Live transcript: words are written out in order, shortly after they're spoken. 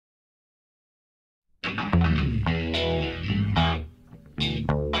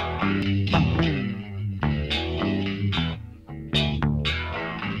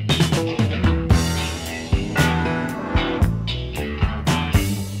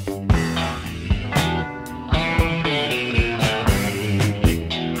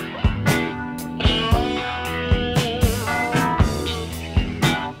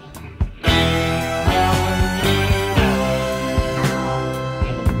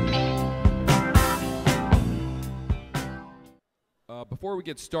Before we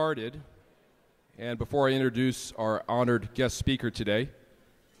get started, and before I introduce our honored guest speaker today,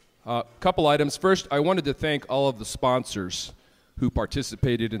 a couple items. First, I wanted to thank all of the sponsors who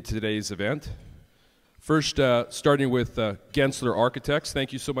participated in today's event. First, starting with Gensler Architects.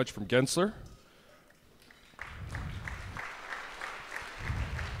 Thank you so much from Gensler.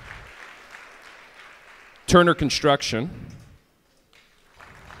 Turner Construction.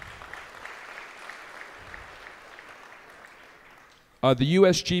 The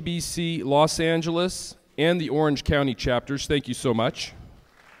USGBC Los Angeles and the Orange County chapters, thank you so much.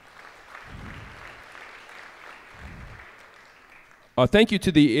 Thank you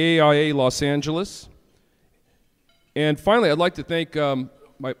to the AIA Los Angeles. And finally, I'd like to thank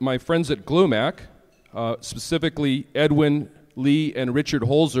my friends at GLUMAC, specifically Edwin Lee and Richard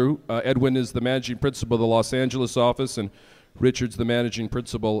Holzer. Edwin is the managing principal of the Los Angeles office, and Richard's the managing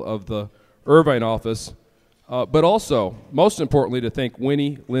principal of the Irvine office. But also, most importantly, to thank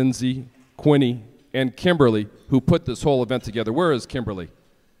Winnie, Lindsay, Quinny, and Kimberly, who put this whole event together. Where is Kimberly?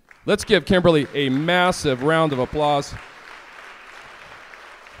 Let's give Kimberly a massive round of applause.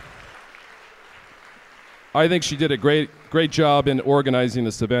 I think she did a great job in organizing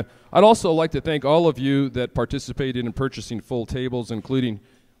this event. I'd also like to thank all of you that participated in purchasing full tables, including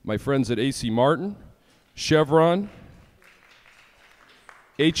my friends at AC Martin, Chevron,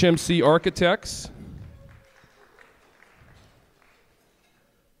 HMC Architects,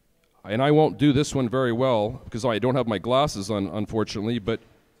 and I won't do this one very well because I don't have my glasses on, unfortunately, but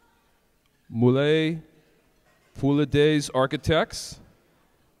Moulet, Foulades Architects,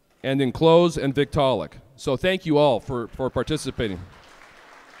 and Enclose and Victaulic. So thank you all for participating.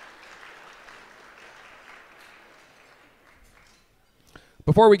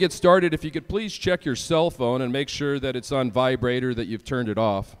 Before we get started, if you could please check your cell phone and make sure that it's on vibrator, that you've turned it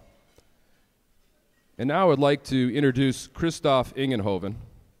off. And now I would like to introduce Christoph Ingenhoven.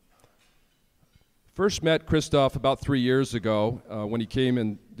 First met Christoph about 3 years ago when he came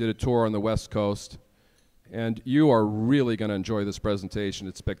and did a tour on the West Coast. And you are really going to enjoy this presentation.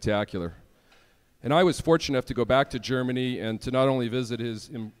 It's spectacular. And I was fortunate enough to go back to Germany and to not only visit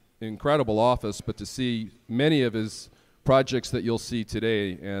his incredible office, but to see many of his projects that you'll see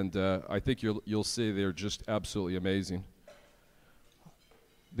today. And I think you'll see they're just absolutely amazing.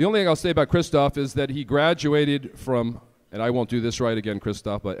 The only thing I'll say about Christoph is that he graduated from, and I won't do this right again,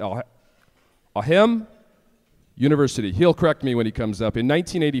 Christoph, but Ahem University. He'll correct me when he comes up. In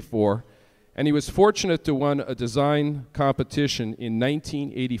 1984, and he was fortunate to win a design competition in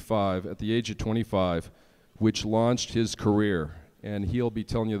 1985 at the age of 25, which launched his career. And he'll be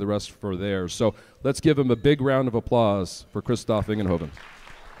telling you the rest for there. So let's give him a big round of applause for Christoph Ingenhoven.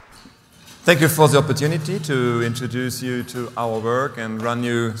 Thank you for the opportunity to introduce you to our work and run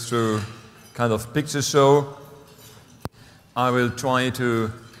you through kind of picture show. I will try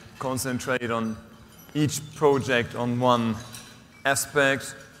to concentrate on each project on one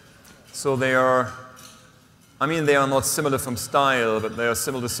aspect. So they are not similar from style, but they are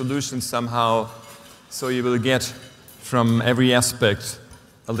similar solutions somehow. So you will get from every aspect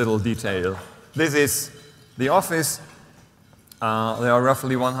a little detail. This is the office. There are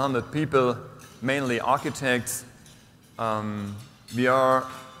roughly 100 people, mainly architects. We are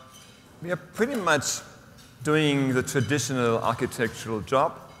pretty much doing the traditional architectural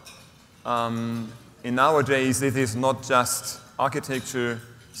job. In nowadays, it is not just architecture.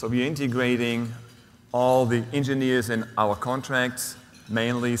 So we are integrating all the engineers in our contracts.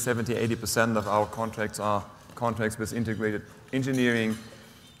 Mainly 70–80% of our contracts are contracts with integrated engineering.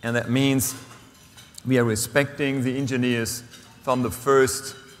 And that means we are respecting the engineers from the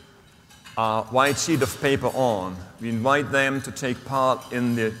first white sheet of paper on. We invite them to take part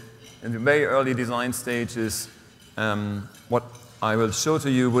in the very early design stages. What I will show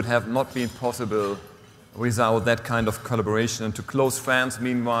to you would have not been possible without that kind of collaboration. And to close friends,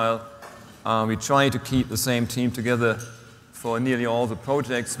 meanwhile, we try to keep the same team together for nearly all the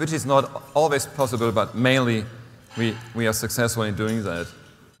projects, which is not always possible, but mainly we are successful in doing that.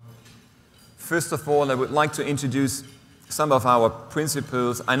 First of all, I would like to introduce some of our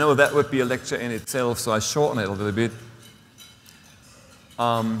principles. I know that would be a lecture in itself, so I shorten it a little bit.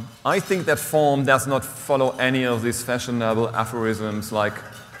 I think that form does not follow any of these fashionable aphorisms like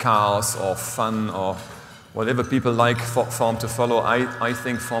chaos or fun or whatever people like form to follow. I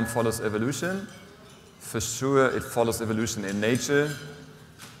think form follows evolution. For sure, it follows evolution in nature.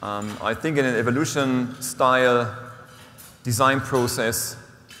 I think in an evolution style design process,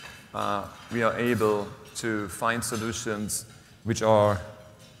 we are able to find solutions which are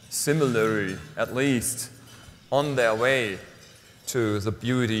similarly, at least, on their way to the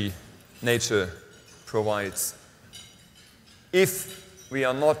beauty nature provides. If we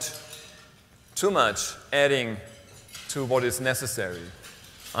are not too much adding to what is necessary.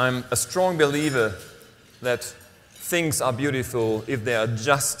 I'm a strong believer that things are beautiful if they are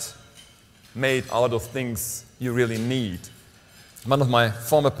just made out of things you really need. One of my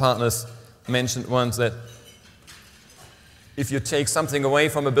former partners mentioned once that if you take something away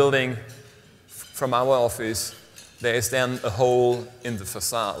from a building, from our office, there is then a hole in the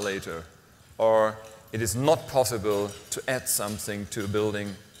facade later. Or it is not possible to add something to a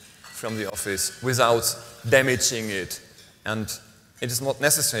building from the office without damaging it. And it is not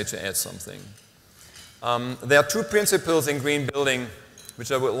necessary to add something. There are two principles in green building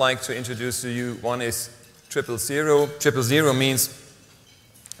which I would like to introduce to you. One is 000. 000 means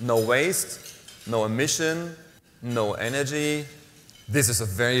no waste, no emission, no energy. This is a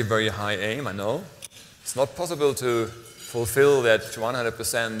very, very high aim, I know. It's not possible to fulfill that to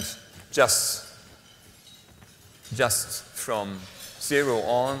 100% just from zero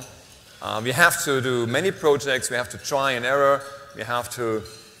on. We have to do many projects, we have to try and error, we have to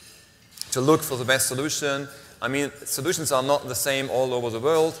look for the best solution. I mean, solutions are not the same all over the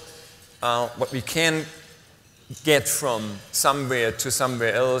world. What we can get from somewhere to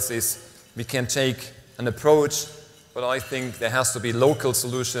somewhere else is we can take an approach, but I think there has to be local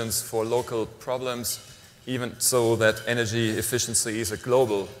solutions for local problems, even so that energy efficiency is a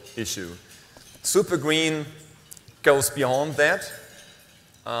global issue. Super green goes beyond that.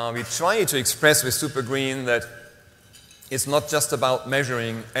 We try to express with super green that it's not just about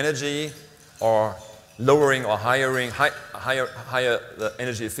measuring energy or lowering or higher the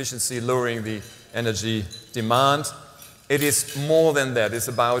energy efficiency, lowering the energy demand. It is more than that. It's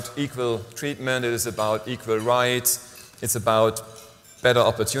about equal treatment, it is about equal rights, it's about better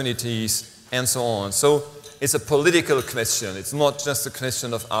opportunities, and so on. So it's a political question. It's not just a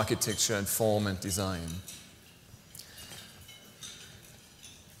question of architecture and form and design.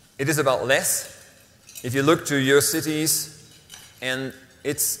 It is about less. If you look to your cities, and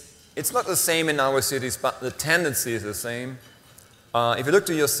it's not the same in our cities, but the tendency is the same. If you look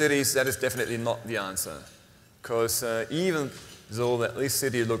to your cities, that is definitely not the answer. Because even though that this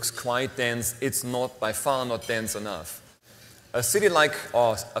city looks quite dense, it's not, by far not dense enough. A city like,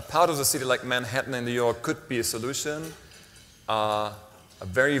 or a part of the city like Manhattan in New York could be a solution. A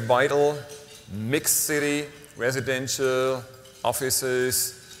very vital, mixed city, residential,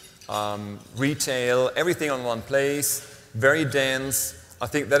 offices, retail, everything on one place, very dense. I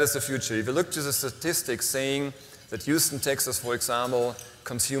think that is the future. If you look to the statistics saying that Houston, Texas, for example,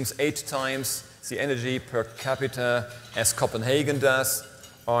 consumes 8 times the energy per capita as Copenhagen does,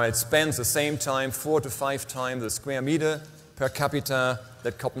 or it spends the same time 4 to 5 times the square meter per capita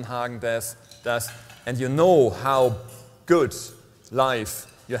that Copenhagen does, and you know how good life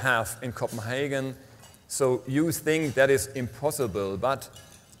you have in Copenhagen, so you think that is impossible, but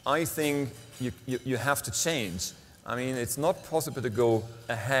I think you have to change. I mean, it's not possible to go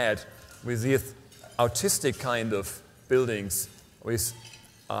ahead with these autistic kind of buildings with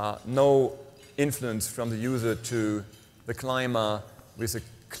no influence from the user to the climate, with a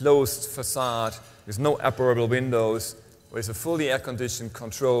closed facade, with no operable windows, with a fully air-conditioned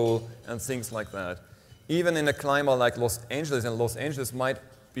control and things like that. Even in a climate like Los Angeles, and Los Angeles might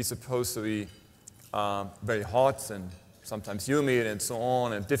be supposed to be very hot and sometimes humid and so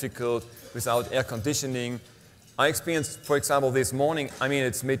on, and difficult without air conditioning. I experienced, for example, this morning, I mean,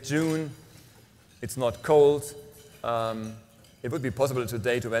 it's mid-June, it's not cold. It would be possible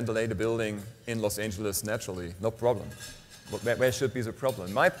today to ventilate a building in Los Angeles naturally, no problem. But where should be the problem?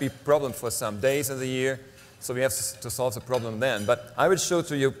 It might be a problem for some days of the year, so we have to solve the problem then. But I will show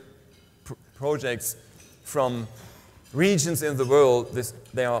to you projects from regions in the world.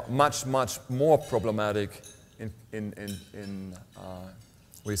 They are much, much more problematic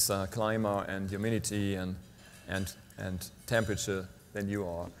with climate and humidity and temperature than you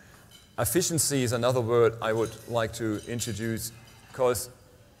are. Efficiency is another word I would like to introduce, because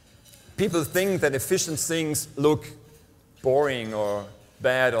people think that efficient things look boring or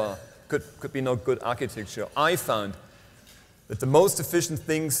bad or could be no good architecture. I found that the most efficient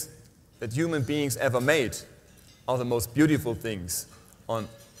things that human beings ever made are the most beautiful things.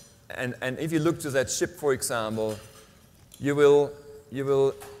 And if you look to that ship, for example, you will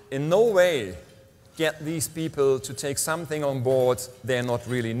in no way get these people to take something on board they not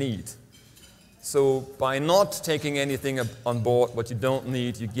really need. So by not taking anything on board what you don't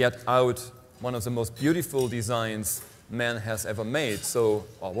need, you get out one of the most beautiful designs man has ever made, or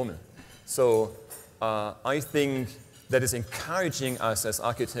woman. So I think that is encouraging us as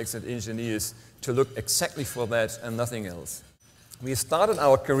architects and engineers to look exactly for that and nothing else. We started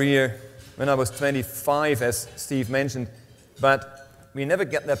our career when I was 25, as Steve mentioned, but we never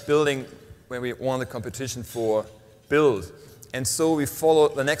get that building where we won the competition for build. And so we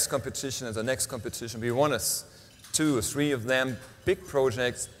followed the next competition and the next competition. We won 2 or 3 of them, big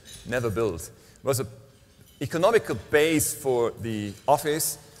projects, never built. It was an economical base for the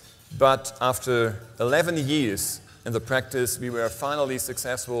office, but after 11 years in the practice, we were finally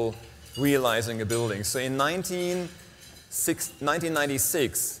successful realizing a building. So in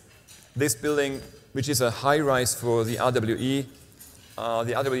 1996, this building, which is a high-rise for the RWE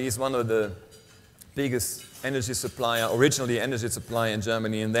is one of the biggest energy supplier, originally energy supplier in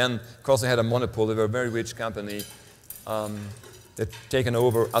Germany, and then, of course, they had a monopoly. They were a very rich company that taken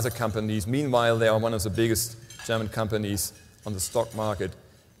over other companies. Meanwhile, they are one of the biggest German companies on the stock market.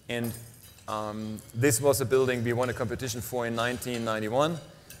 And this was a building we won a competition for in 1991,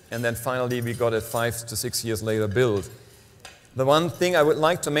 and then finally we got it 5 to 6 years later built. The one thing I would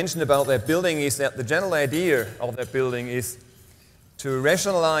like to mention about that building is that the general idea of that building is to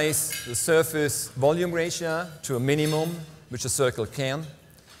rationalize the surface volume ratio to a minimum, which a circle can,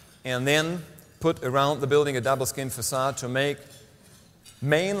 and then put around the building a double skin facade to make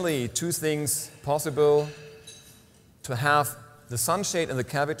mainly 2 things possible: to have the sunshade in the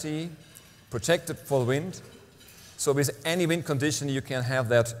cavity protected for the wind, so with any wind condition you can have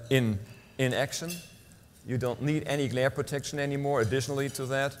that in action. You don't need any glare protection anymore additionally to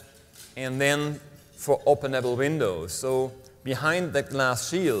that. And then for openable windows. So behind that glass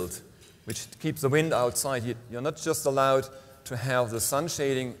shield, which keeps the wind outside, you're not just allowed to have the sun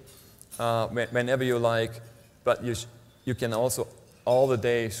shading whenever you like, but you can also all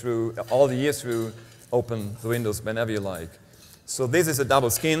the year through, open the windows whenever you like. So this is a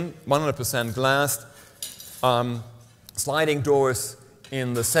double skin, 100% glass, sliding doors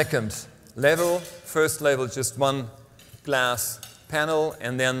in the second level. First level, just one glass panel,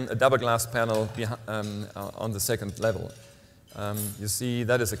 and then a double glass panel on the second level. You see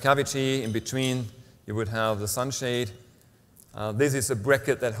that is a cavity. In between, you would have the sunshade. This is a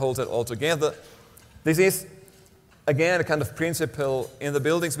bracket that holds it all together. This is, again, a kind of principle in the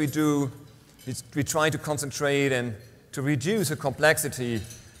buildings we do. We try to concentrate and to reduce the complexity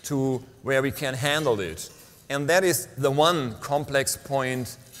to where we can handle it. And that is the one complex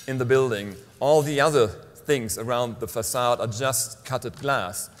point in the building. All the other things around the facade are just cutted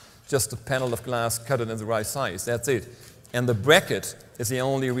glass, just a panel of glass cut in the right size. That's it. And the bracket is the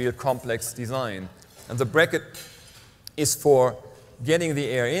only real complex design. And the bracket is for getting the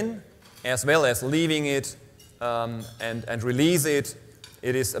air in, as well as leaving it and release it.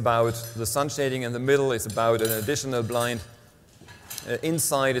 It is about the sun shading in the middle. It's about an additional blind.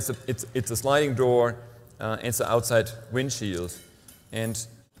 Inside, it's a sliding door. It's an outside windshield. And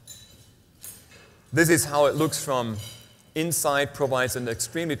this is how it looks from inside. Provides an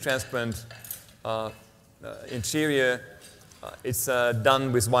extremely transparent interior. It's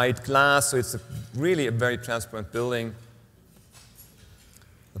done with white glass, so it's really a very transparent building.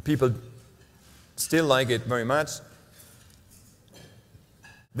 The people still like it very much.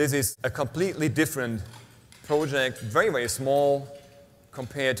 This is a completely different project, very, very small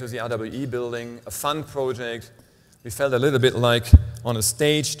compared to the RWE building, a fun project. We felt a little bit like on a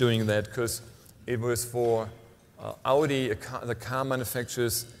stage doing that because it was for Audi, the car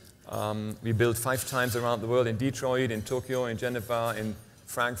manufacturers. We built 5 times around the world, in Detroit, in Tokyo, in Geneva, in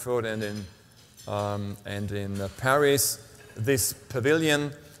Frankfurt, and in Paris. This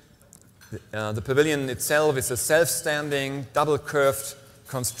pavilion, the pavilion itself is a self-standing, double-curved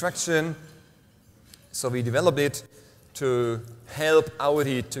construction. So we developed it to help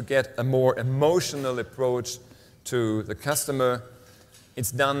Audi to get a more emotional approach to the customer.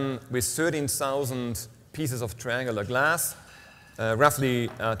 It's done with 13,000 pieces of triangular glass, roughly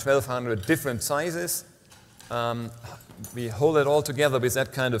 1,200 different sizes. We hold it all together with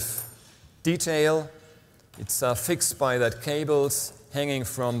that kind of detail. It's fixed by that cables hanging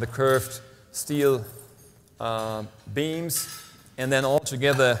from the curved steel beams. And then all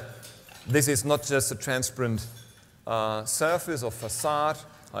together, this is not just a transparent surface or facade,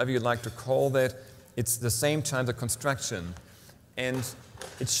 however you'd like to call that. It's the same time the construction. And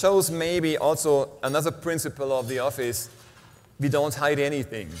it shows maybe also another principle of the office. We don't hide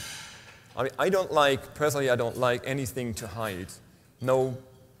anything. I mean, personally, I don't like anything to hide. No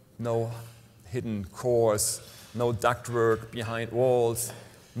hidden cores, no ductwork behind walls,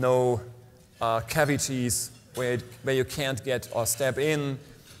 no cavities where you can't get or step in,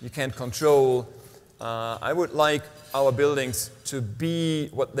 you can't control. I would like our buildings to be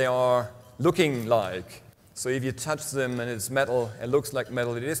what they are looking like. So if you touch them and it's metal, it looks like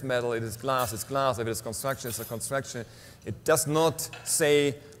metal, it is metal, it is glass, it's glass, if it's construction, it's a construction. It does not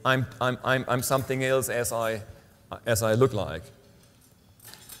say I'm something else as I look like.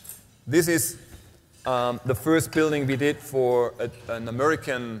 This is the first building we did for an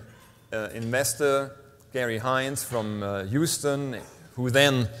American investor, Gary Hines from Houston, who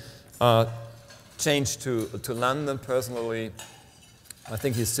then changed to London personally. I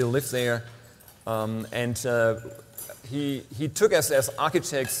think he still lives there. And he took us as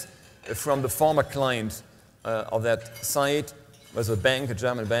architects from the former client of that site. It was a bank, a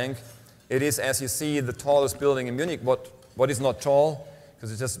German bank. It is, as you see, the tallest building in Munich. What is not tall,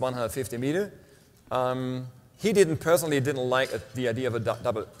 because it's just 150 meters. He personally didn't like the idea of a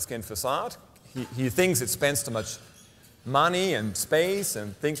double skin facade. He thinks it spends too much money and space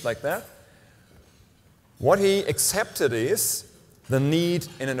and things like that. What he accepted is the need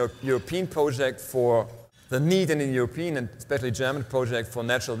in a European project for and especially German project for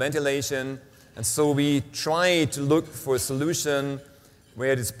natural ventilation. And so we try to look for a solution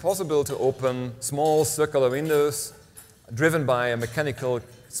where it is possible to open small circular windows driven by a mechanical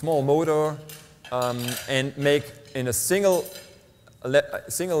small motor and make in a single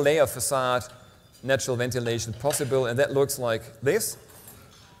layer facade natural ventilation possible, and that looks like this.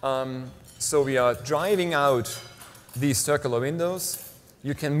 So we are driving out these circular windows.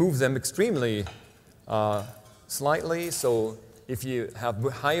 You can move them extremely slightly, so if you have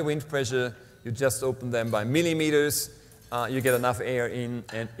high wind pressure, you just open them by millimeters, you get enough air in,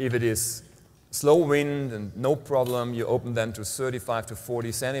 and if it is slow wind and no problem, you open them to 35 to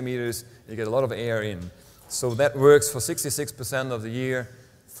 40 centimeters, you get a lot of air in. So that works for 66% of the year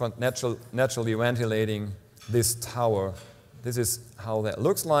for naturally ventilating this tower. This is how that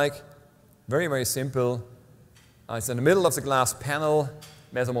looks like. Very, very simple. It's in the middle of the glass panel,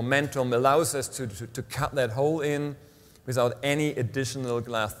 where the momentum allows us to cut that hole in without any additional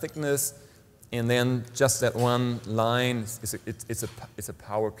glass thickness. And then just that one line, it's a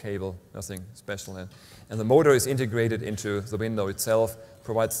power cable, nothing special. And the motor is integrated into the window itself,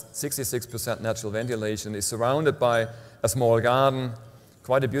 provides 66% natural ventilation, is surrounded by a small garden,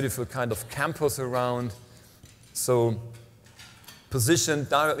 quite a beautiful kind of campus around. So positioned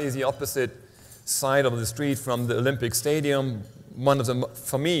directly the opposite side of the street from the Olympic Stadium, one of the,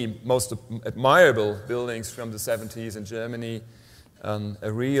 for me, most admirable buildings from the 70s in Germany. A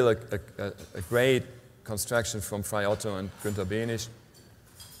great construction from Frei Otto and Günther Behnisch.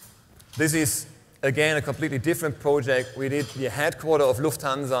 This is, again, a completely different project. We did the headquarters of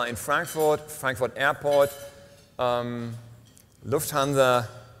Lufthansa in Frankfurt Airport. Lufthansa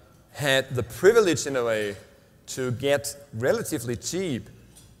had the privilege, in a way, to get relatively cheap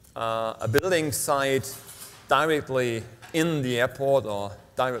a building site directly in the airport or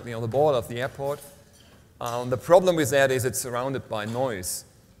directly on the border of the airport. The problem with that is it's surrounded by noise.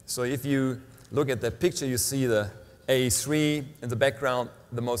 So if you look at that picture, you see the A3 in the background,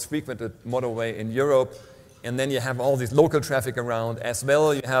 the most frequented motorway in Europe. And then you have all this local traffic around as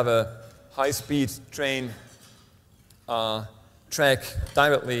well. You have a high-speed train track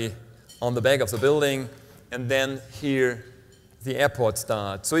directly on the back of the building. And then here the airport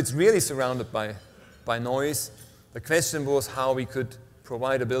starts. So it's really surrounded by noise. The question was how we could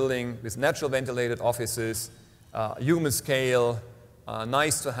provide a building with natural ventilated offices, human scale,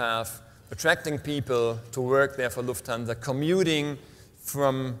 nice to have, attracting people to work there for Lufthansa, commuting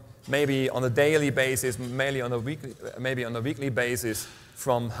from maybe on a daily basis, maybe on a weekly basis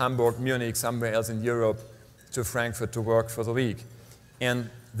from Hamburg, Munich, somewhere else in Europe to Frankfurt to work for the week. And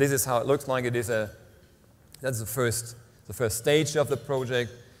this is how it looks like. That's the first stage of the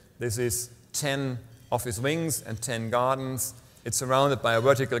project. This is 10 office wings and 10 gardens. It's surrounded by a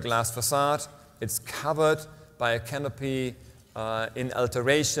vertical glass facade. It's covered by a canopy in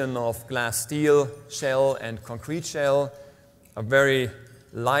alteration of glass steel shell and concrete shell. A very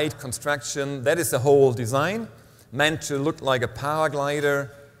light construction. That is the whole design, meant to look like a paraglider.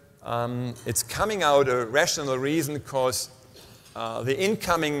 It's coming out a rational reason because the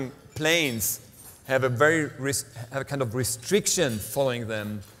incoming planes have a kind of restriction following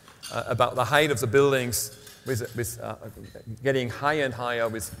them about the height of the buildings, with getting higher and higher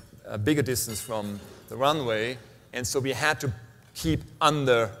with a bigger distance from the runway. And so we had to keep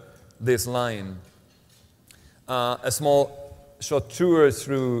under this line. A small short tour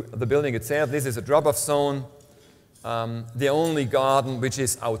through the building itself. This is a drop-off zone. The only garden which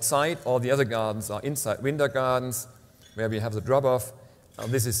is outside, all the other gardens are inside window gardens where we have the drop-off.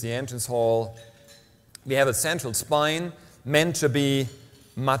 This is the entrance hall. We have a central spine meant to be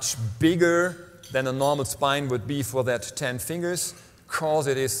much bigger than a normal spine would be for that 10 fingers, because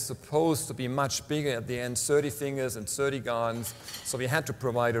it is supposed to be much bigger at the end, 30 fingers and 30 gardens. So we had to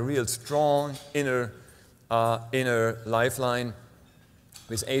provide a real strong inner lifeline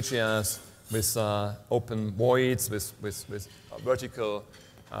with atrias, with open voids, with vertical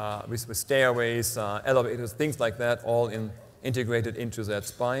with stairways, elevators, things like that, all integrated into that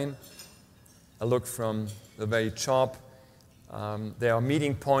spine. A look from the very top. There are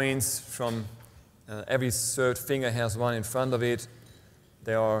meeting points from every third finger has one in front of it.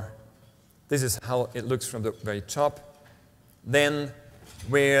 This is how it looks from the very top. Then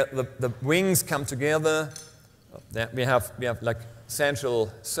where the wings come together, we have like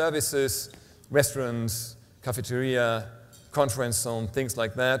central services, restaurants, cafeteria, conference zone, things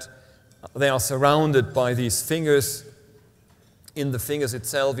like that. They are surrounded by these fingers. In the fingers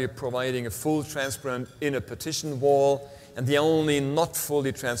itself, we're providing a full transparent inner partition wall, and the only not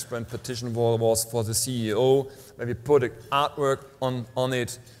fully transparent partition wall was for the CEO, where we put artwork on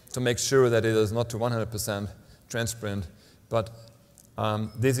it to make sure that it is not to 100% transparent. But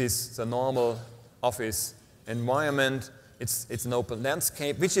this is the normal office environment. It's an open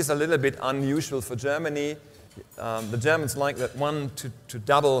landscape, which is a little bit unusual for Germany. The Germans like that one to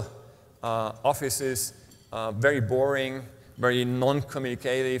double offices, very boring, very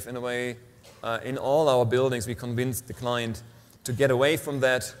non-communicative in a way. In all our buildings, we convinced the client to get away from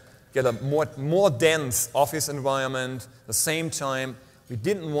that, get a more dense office environment. At the same time, we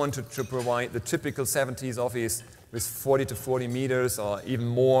didn't want to provide the typical 70s office with 40 to 40 meters or even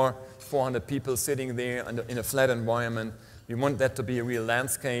more, 400 people sitting there in a flat environment. We want that to be a real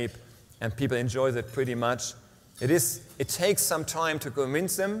landscape, and people enjoy that pretty much. It takes some time to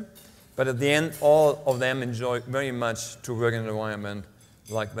convince them, but at the end, all of them enjoy very much to work in an environment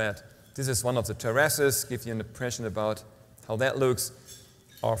like that. This is one of the terraces, gives you an impression about how that looks,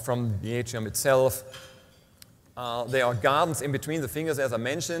 or from the atrium itself. There are gardens in between the fingers, as I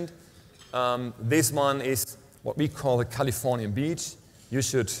mentioned. This one is what we call the Californian beach. You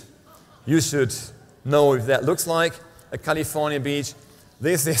should know if that looks like a Californian beach.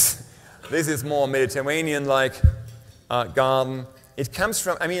 This is more Mediterranean-like garden. It comes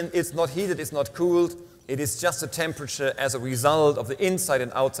from, it's not heated, it's not cooled. It is just a temperature as a result of the inside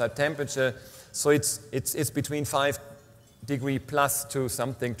and outside temperature. So it's between 5 degree plus to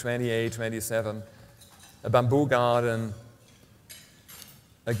something 28, 27. A bamboo garden.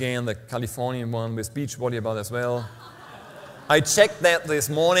 Again, the Californian one with beach volleyball as well. I checked that this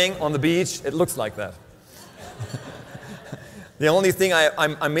morning on the beach. It looks like that. The only thing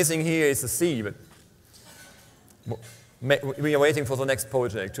I'm missing here is the sea, but we are waiting for the next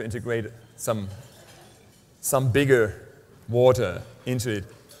project to integrate some bigger water into it.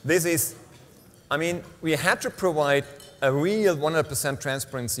 This is, we had to provide a real 100%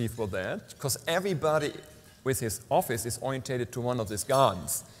 transparency for that, because everybody with his office is orientated to one of these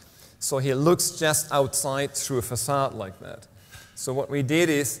gardens. So he looks just outside through a facade like that. So what we did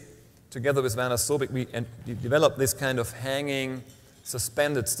is, together with Werner Sobek, we developed this kind of hanging,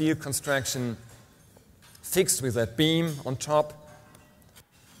 suspended steel construction fixed with that beam on top.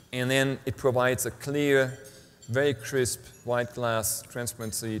 And then it provides a clear, very crisp white glass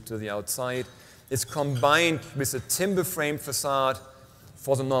transparency to the outside. It's combined with a timber frame facade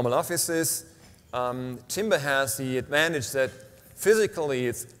for the normal offices. Timber has the advantage that physically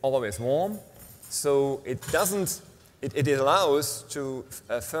it's always warm, so it allows to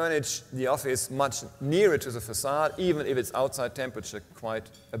furnish the office much nearer to the facade, even if it's outside temperature quite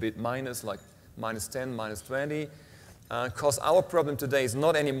a bit minus, like -10, -20. Because our problem today is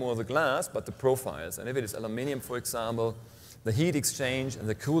not anymore the glass, but the profiles. And if it is aluminum, for example, the heat exchange and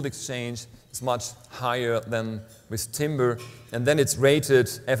the cool exchange is much higher than with timber. And then it's rated,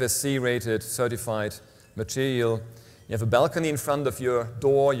 FSC rated, certified material. You have a balcony in front of your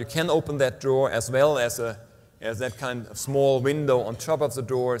door. You can open that door as well as that kind of small window on top of the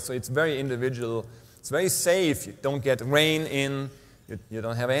door. So it's very individual. It's very safe. You don't get rain in. You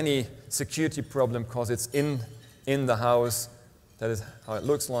don't have any security problem because it's in the house. That is how it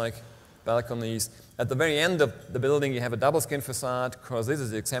looks like. Balconies. At the very end of the building, you have a double skin facade, because this is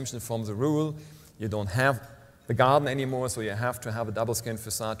the exemption from the rule. You don't have the garden anymore, so you have to have a double skin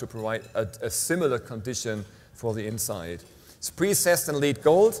facade to provide a similar condition for the inside. It's pre-assessed in LEED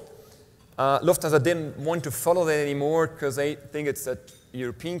Gold. Lufthansa didn't want to follow that anymore because they think it's a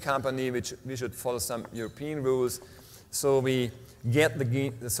European company, which we should follow some European rules. So we get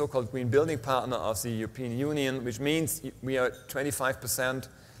the so-called Green Building Partner of the European Union, which means we are 25%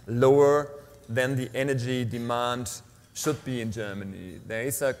 lower than the energy demand should be in Germany. There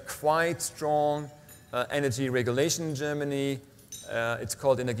is a quite strong energy regulation in Germany. It's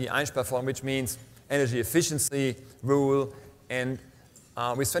called Energieeinsparform, which means energy efficiency rule. And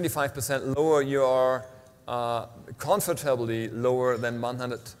with 25% lower, you are comfortably lower than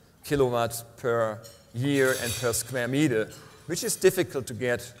 100 kilowatts per year and per square meter, which is difficult to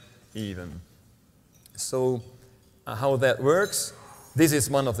get even. So how that works, This is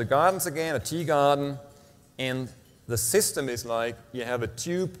one of the gardens again, a tea garden, and the system is like you have a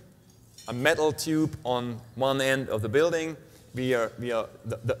tube, a metal tube on one end of the building. The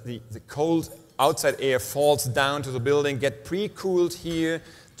cold outside air falls down to the building, get pre-cooled here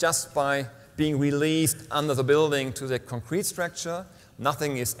just by being released under the building to the concrete structure.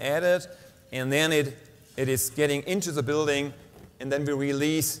 Nothing is added, and then it is getting into the building, and then we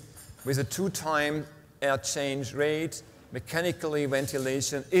release with a 2-time air change rate, mechanically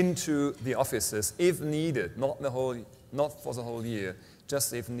ventilation into the offices if needed, not for the whole year,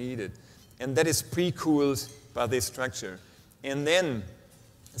 just if needed. And that is pre-cooled by this structure. And then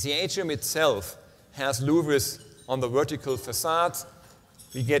the atrium itself has louvers on the vertical facade.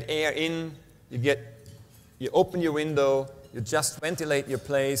 We get air in, you open your window, you just ventilate your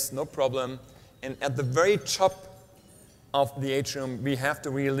place, no problem. And at the very top of the atrium, we have to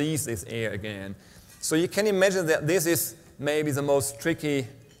release this air again. So you can imagine that this is maybe the most tricky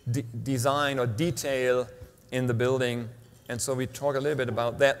design or detail in the building. And so we talk a little bit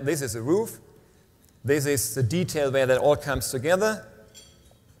about that. This is the roof. This is the detail where that all comes together.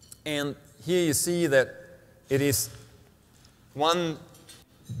 And here you see that it is one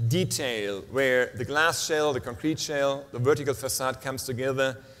detail where the glass shell, the concrete shell, the vertical facade comes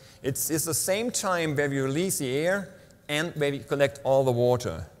together. It's the same time where we release the air and where we collect all the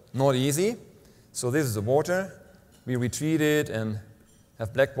water. Not easy. So this is the water. We retreat it and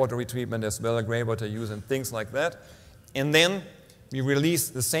have black water retreatment as well, gray water use and things like that. And then we release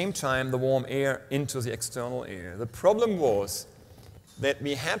at the same time the warm air into the external air. The problem was that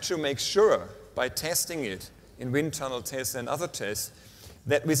we had to make sure by testing it in wind tunnel tests and other tests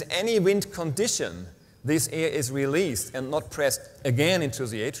that with any wind condition, this air is released and not pressed again into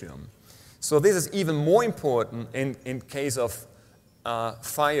the atrium. So this is even more important in case of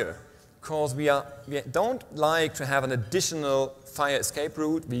fire, because we don't like to have an additional fire escape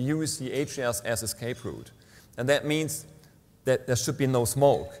route. We use the atria as escape route. And that means that there should be no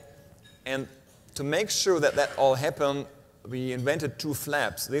smoke. And to make sure that that all happened, we invented 2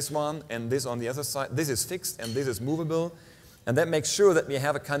 flaps, this one and this on the other side. This is fixed and this is movable. And that makes sure that we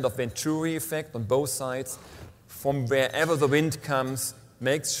have a kind of Venturi effect on both sides. From wherever the wind comes,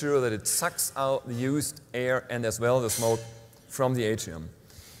 makes sure that it sucks out the used air and as well the smoke from the atrium.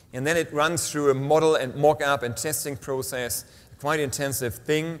 And then it runs through a model and mock-up and testing process, a quite intensive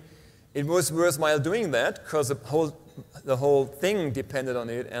thing. It was worthwhile doing that because the whole thing depended on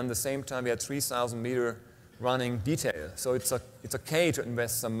it, and at the same time we had 3,000 meter running detail. So it's okay to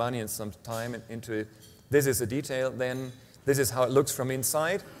invest some money and some time into it. This is the detail. Then this is how it looks from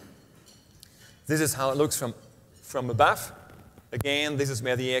inside. This is how it looks from above. Again, this is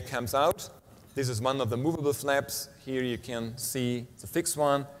where the air comes out. This is one of the movable flaps. Here you can see the fixed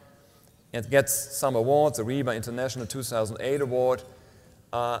one. It gets some awards, the REBA International 2008 award.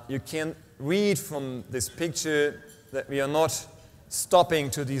 You can read from this picture that we are not stopping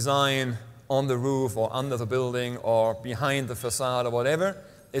to design on the roof or under the building or behind the facade or whatever.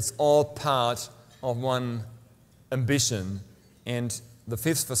 It's all part of one ambition. And the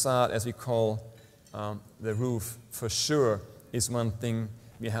 5th facade, as we call the roof, for sure is one thing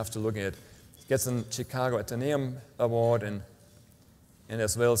we have to look at. It gets a Chicago Athenaeum Award and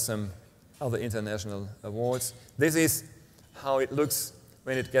as well some other international awards. This is how it looks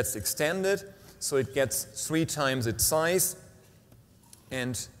when it gets extended. So it gets 3 times its size.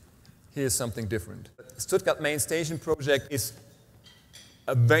 And here's something different. Stuttgart Main Station project is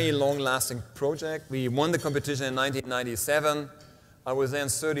a very long-lasting project. We won the competition in 1997. I was then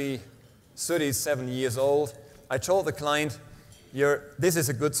 37 years old. I told the client, this is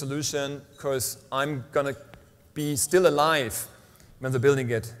a good solution because I'm going to be still alive when the building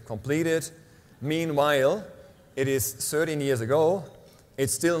gets completed. Meanwhile, it is 13 years ago.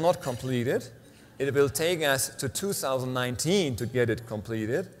 It's still not completed. It will take us to 2019 to get it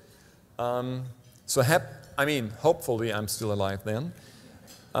completed. Hopefully I'm still alive then.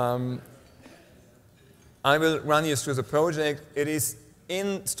 I will run you through the project. It is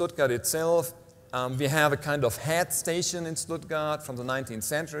in Stuttgart itself. We have a kind of head station in Stuttgart from the 19th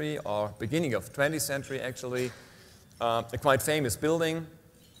century or beginning of 20th century actually. A quite famous building.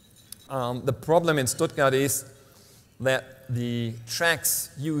 The problem in Stuttgart is that the tracks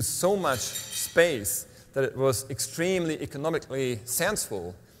use so much space that it was extremely economically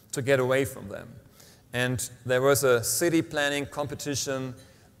sensible to get away from them. And there was a city planning competition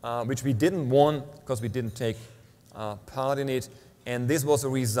which we didn't win because we didn't take part in it. And this was a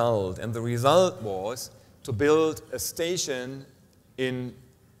result. And the result was to build a station in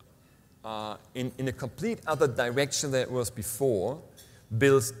a complete other direction than it was before,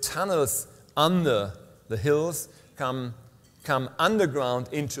 build tunnels under the hills, come come underground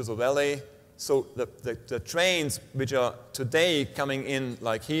into the valley. So the trains which are today coming in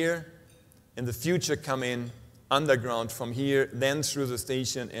like here, in the future come in underground from here, then through the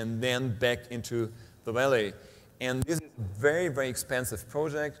station, and then back into the valley. And this is a very, very expensive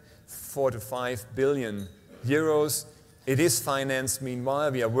project, 4 to 5 billion euros. It is financed.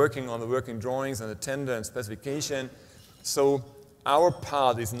 Meanwhile, we are working on the working drawings and the tender and specification. So our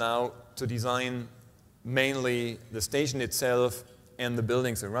part is now to design mainly the station itself and the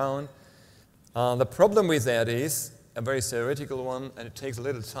buildings around. The problem with that is a very theoretical one, and it takes a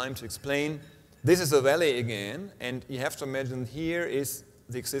little time to explain. This is a valley again, and you have to imagine here is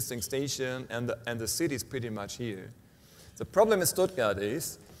the existing station, and the city is pretty much here. The problem in Stuttgart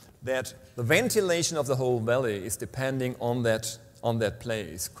is that the ventilation of the whole valley is depending on that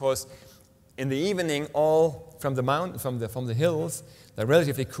place. Because in the evening, all from the mountain, from the hills, the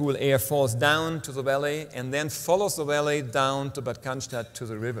relatively cool air falls down to the valley and then follows the valley down to Bad Cannstatt to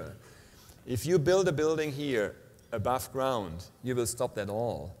the river. If you build a building here above ground, you will stop that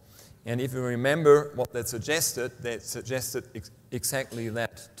all. And if you remember what they suggested exactly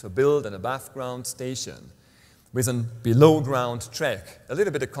that, to build an above-ground station with a below-ground track. A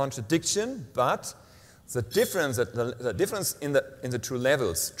little bit of contradiction, but the difference in the two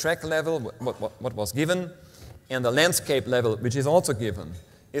levels, track level, what was given, and the landscape level, which is also given,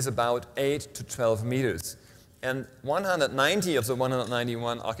 is about 8 to 12 meters. And 190 of the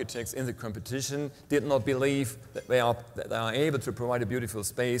 191 architects in the competition did not believe that they are able to provide a beautiful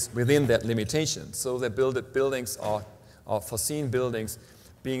space within that limitation. So they built buildings or foreseen buildings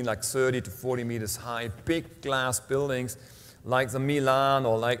being like 30 to 40 meters high, big glass buildings like the Milan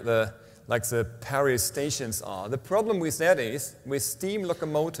or like the Paris stations are. The problem with that is, with steam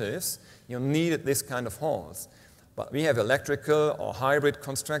locomotives, you needed this kind of halls. But we have electrical or hybrid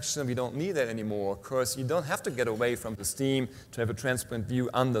construction. We don't need that anymore, because you don't have to get away from the steam to have a transparent view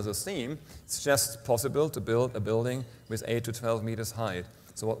under the steam. It's just possible to build a building with 8 to 12 meters height.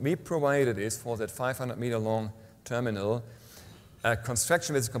 So what we provided is, for that 500-meter long terminal, a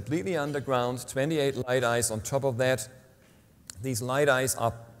construction which is completely underground, 28 light eyes on top of that. These light eyes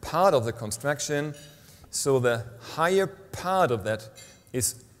are part of the construction, so the higher part of that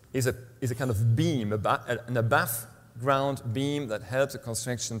is a kind of beam, an above-ground beam that helps the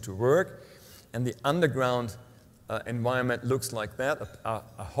construction to work. And the underground environment looks like that,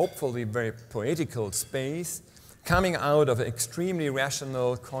 a hopefully very poetical space coming out of an extremely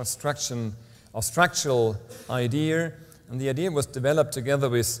rational construction or structural idea. And the idea was developed together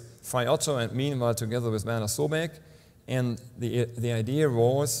with Frei Otto and meanwhile together with Werner Sobeck. And the idea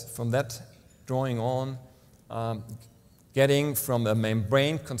was, from that drawing on, getting from a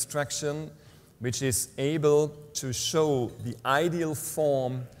membrane construction which is able to show the ideal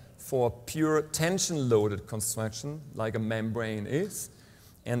form for pure tension-loaded construction, like a membrane is,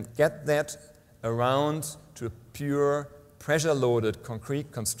 and get that around to a pure pressure-loaded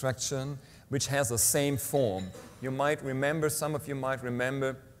concrete construction which has the same form. You might remember, some of you might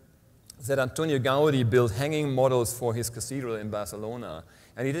remember, that Antonio Gaudi built hanging models for his cathedral in Barcelona.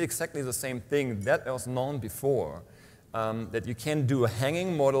 And he did exactly the same thing. That was known before, that you can do a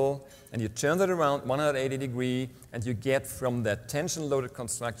hanging model and you turn that around 180 degrees and you get from that tension-loaded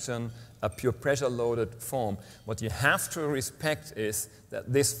construction a pure pressure-loaded form. What you have to respect is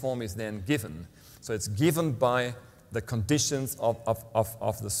that this form is then given. So it's given by the conditions of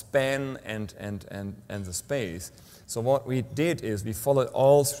the span and the space. So what we did is we followed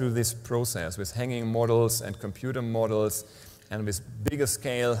all through this process with hanging models and computer models, and with bigger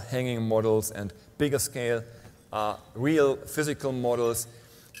scale hanging models and bigger scale real physical models.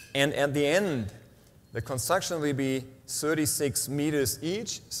 And at the end, the construction will be 36 meters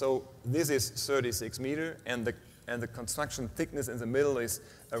each. So this is 36 meters, and the construction thickness in the middle is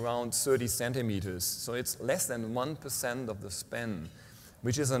around 30 centimeters. So it's less than 1% of the span,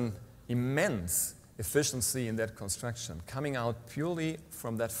 which is an immense efficiency in that construction, coming out purely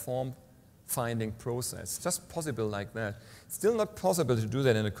from that form-finding process. Just possible like that. Still not possible to do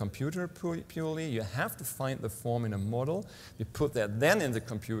that in a computer purely. You have to find the form in a model. We put that then in the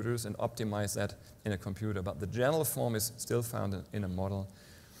computers and optimize that in a computer. But the general form is still found in a model.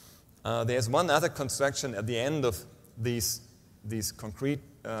 There's one other construction at the end of these concrete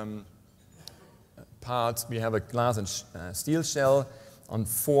parts. We have a glass and steel shell on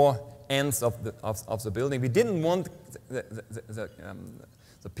 4 ends of the building. We didn't want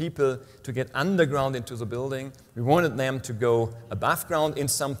the people to get underground into the building. We wanted them to go above ground in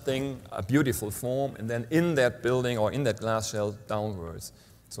something, a beautiful form, and then in that building or in that glass shell downwards.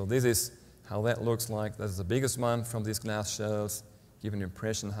 So this is how that looks like. That's the biggest one from these glass shells. Give an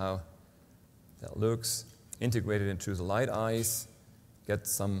impression how that looks. integrated into the light eyes, get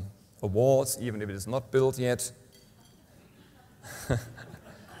some awards, even if it is not built yet.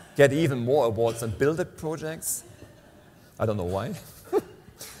 Get even more awards than built projects. I don't know why.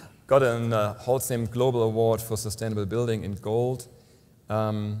 Got a Holcim Global Award for Sustainable Building in gold,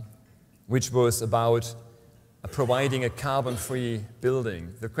 which was about providing a carbon-free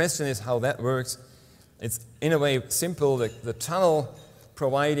building. The question is how that works. It's in a way simple. The tunnel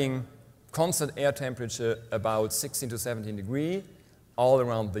providing constant air temperature about 16 to 17 degrees all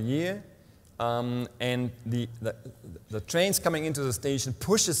around the year. And the trains coming into the station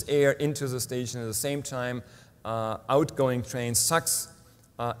pushes air into the station at the same time. Outgoing train sucks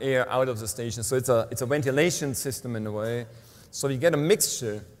air out of the station. So it's a ventilation system in a way. So you get a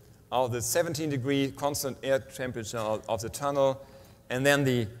mixture of the 17-degree constant air temperature of the tunnel, and then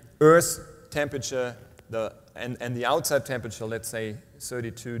the Earth's temperature, and the outside temperature, let's say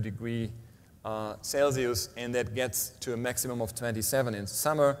 32 degrees Celsius, and that gets to a maximum of 27 in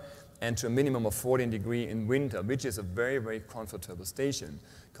summer and to a minimum of 14 degrees in winter, which is a very, very comfortable station,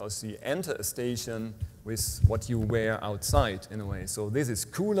 because you enter a station with what you wear outside in a way. So this is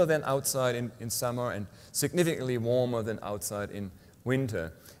cooler than outside in summer and significantly warmer than outside in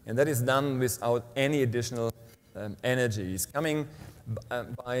winter. And that is done without any additional energy. It's coming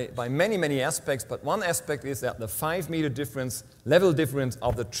by many, many aspects, but one aspect is that the 5-meter difference, level difference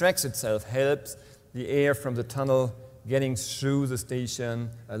of the tracks itself helps the air from the tunnel getting through the station,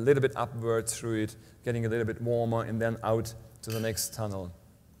 a little bit upwards through it, getting a little bit warmer, and then out to the next tunnel.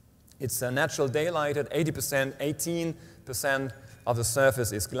 It's a natural daylight at 80%, 18% of the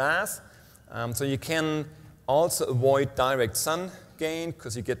surface is glass. So you can also avoid direct sun gain,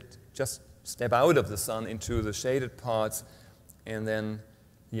 because you get just step out of the sun into the shaded parts, and then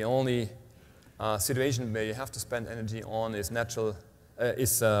the only situation where you have to spend energy on is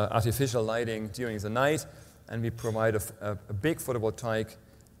artificial lighting during the night, and we provide a big photovoltaic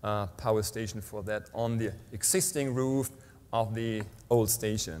power station for that on the existing roof of the old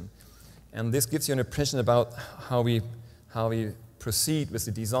station. And this gives you an impression about how we proceed with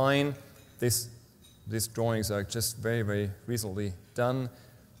the design. These drawings are just very, very recently done.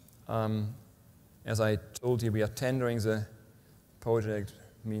 As I told you, we are tendering the project.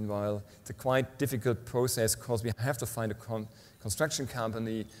 Meanwhile, it's a quite difficult process, because we have to find a construction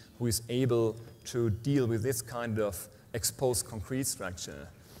company who is able to deal with this kind of exposed concrete structure.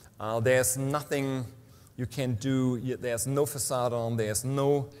 There's nothing you can do. There's no facade on. There's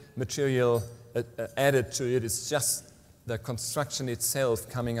no material added to it. It's just the construction itself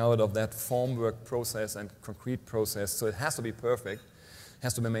coming out of that formwork process and concrete process. So it has to be perfect. It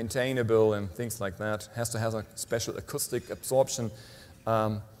has to be maintainable and things like that. It has to have a special acoustic absorption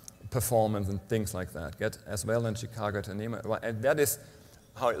performance and things like that. Get as well in Chicago to name it. And that is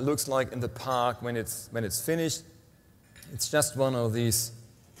how it looks like in the park when it's finished. It's just one of these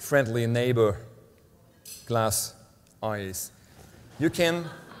friendly neighbor glass eyes. You can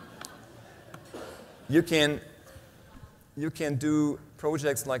do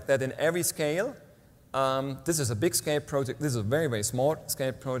projects like that in every scale. This is a big scale project. This is a very, very small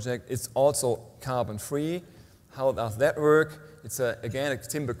scale project. It's also carbon free. How does that work? It's again a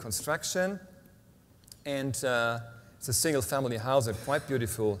timber construction, and it's a single family house, a quite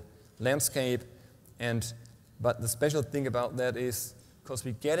beautiful landscape. But the special thing about that is, because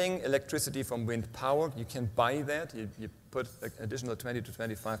we're getting electricity from wind power, you can buy that. You put an additional 20 to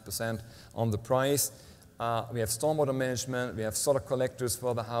 25% on the price. We have stormwater management, we have solar collectors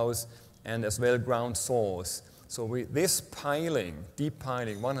for the house, and as well ground source. So this piling, deep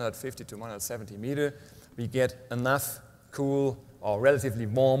piling, 150 to 170 meters, we get enough cool or relatively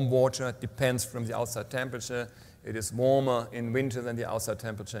warm water. It depends from the outside temperature. It is warmer in winter than the outside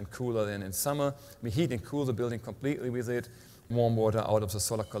temperature and cooler than in summer. We heat and cool the building completely with it, warm water out of the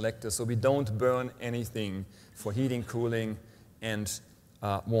solar collector, so we don't burn anything for heating, cooling, and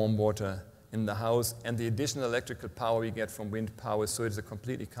warm water in the house. And the additional electrical power we get from wind power, so it's a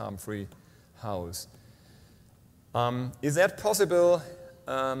completely carbon-free house. Is that possible?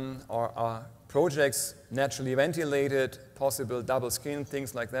 Are projects naturally ventilated, possible double skin,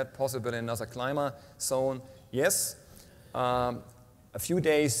 things like that, possible in another climate zone? Yes. A few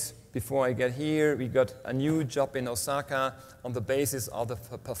days before I get here, we got a new job in Osaka on the basis of the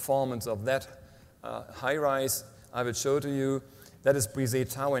performance of that high-rise I will show to you. That is Brise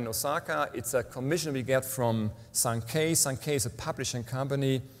Tower in Osaka. It's a commission we get from Sankei. Sankei is a publishing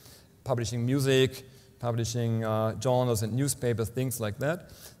company, publishing music, publishing journals and newspapers, things like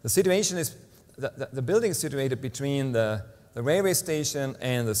that. The situation is, the building is situated between the railway station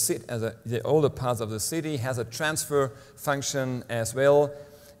and the older parts of the city, has a transfer function as well.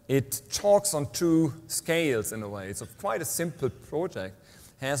 it talks on two scales in a way. It's quite a simple project.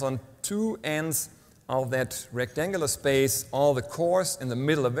 Has on two ends of that rectangular space all the cores, in the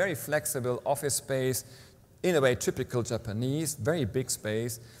middle a very flexible office space, in a way typical Japanese, very big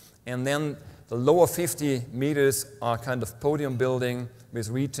space, and then the lower 50 meters are kind of podium building with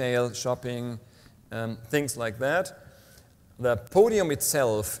retail, shopping, things like that. The podium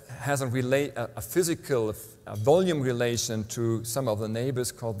itself has a physical volume relation to some of the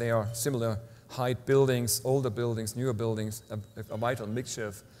neighbors because they are similar height buildings, older buildings, newer buildings, a vital mixture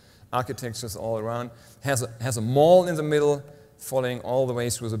of architectures all around. Has a mall in the middle, following all the way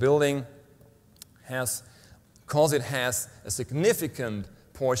through the building. Because it has a significant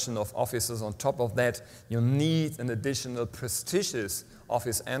portion of offices on top of that, you need an additional prestigious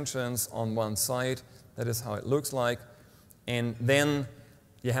office entrance on one side. That is how it looks like. And then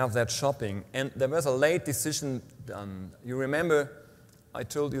you have that shopping. And there was a late decision done. You remember I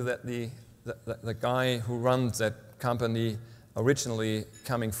told you that the guy who runs that company, originally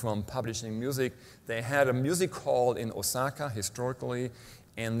coming from publishing music, they had a music hall in Osaka historically,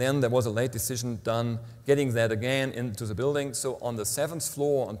 and then there was a late decision done getting that again into the building. So on the 7th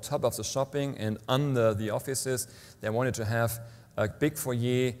floor, on top of the shopping and under the offices, they wanted to have a big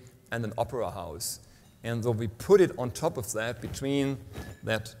foyer and an opera house. And so we put it on top of that, between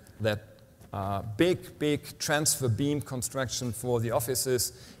that big transfer beam construction for the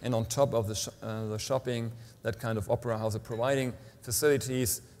offices, and on top of the shopping, that kind of opera house, providing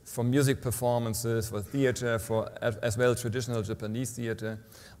facilities for music performances, for theater, as well as traditional Japanese theater.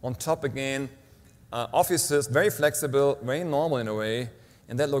 On top again, offices, very flexible, very normal in a way,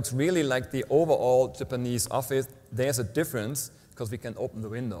 and that looks really like the overall Japanese office. There's a difference because we can open the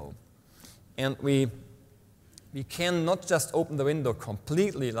window. And we can not just open the window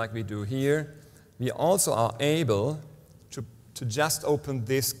completely like we do here, we also are able to just open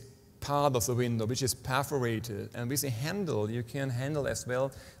this part of the window, which is perforated. And with a handle, you can handle as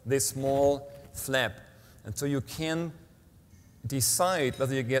well this small flap. And so you can decide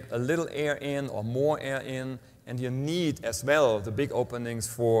whether you get a little air in or more air in, and you need as well the big openings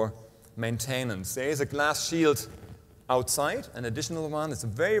for maintenance. There is a glass shield outside, an additional one. It's a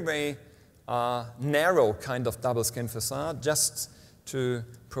very narrow kind of double skin facade, just to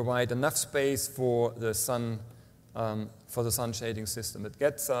provide enough space for the sun shading system. It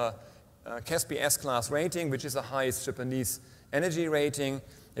gets a CASP S-class rating, which is the highest Japanese energy rating.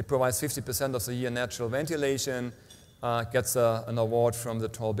 It provides 50% of the year natural ventilation, gets an award from the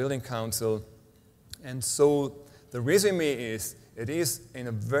Tall Building Council. And so the resume is, it is in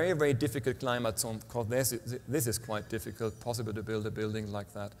a very difficult climate zone, because this is quite difficult, possible to build a building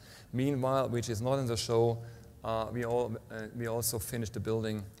like that. Meanwhile, which is not in the show, we also finished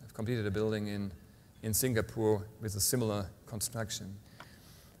completed a building in Singapore with a similar construction.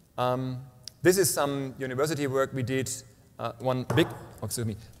 This is some university work we did, one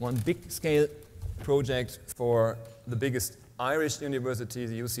big scale project for the biggest Irish university,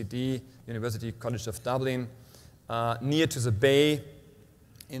 the UCD, University College of Dublin, near to the bay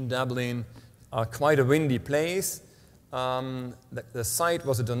in Dublin, quite a windy place. The site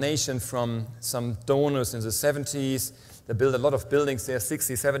was a donation from some donors in the 70s. They built a lot of buildings there,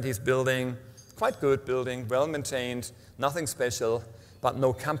 60s, 70s building, quite good building, well maintained, nothing special, but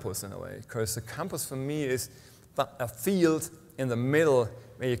no campus in a way. Because the campus for me is a field in the middle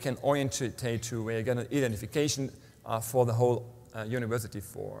where you can orientate to, where you get an identification for the whole university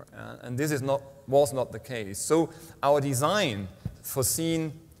for. And this was not the case. So our design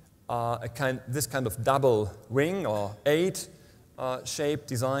foreseen this kind of double wing or 8-shaped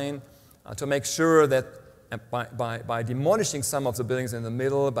design to make sure that by demolishing some of the buildings in the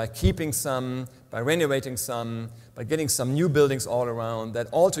middle, by keeping some, by renovating some, by getting some new buildings all around, that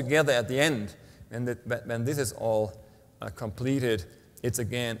all together at the end, when this is all completed, it's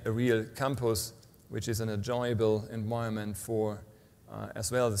again a real campus, which is an enjoyable environment for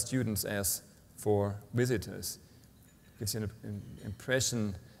as well the students as for visitors. Gives you an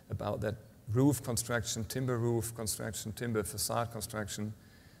impression about that roof construction, timber roof construction, timber facade construction.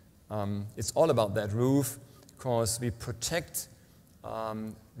 It's all about that roof, because we protect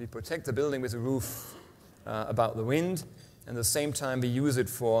the building with a roof about the wind, and at the same time we use it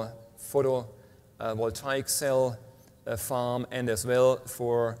for photovoltaic cell farm, and as well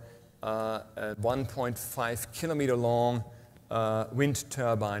for a 1.5 kilometer long wind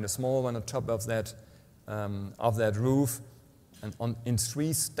turbine, a small one on top of that roof, and in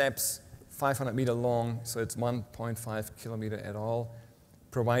 3 steps, 500-meter long, so it's 1.5 kilometer at all.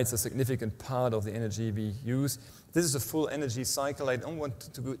 Provides a significant part of the energy we use. This is a full energy cycle. I don't want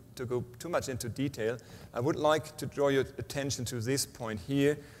to go too much into detail. I would like to draw your attention to this point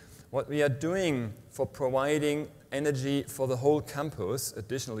here. what we are doing for providing energy for the whole campus,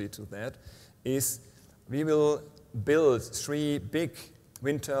 additionally to that, is we will build 3 big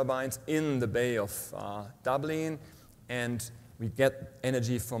wind turbines in the Bay of Dublin, and we get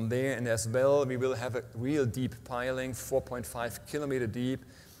energy from there. And as well, we will have a real deep piling, 4.5 kilometer deep,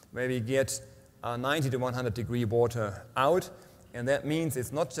 where we get 90 to 100 degree water out. And that means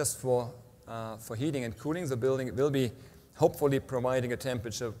it's not just for heating and cooling the building. It will be hopefully providing a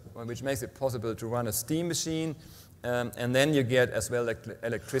temperature which makes it possible to run a steam machine. And then you get as well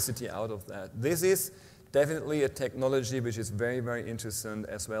electricity out of that. This is definitely a technology which is very, very interesting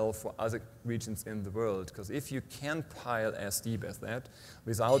as well for other regions in the world. Because if you can pile as deep as that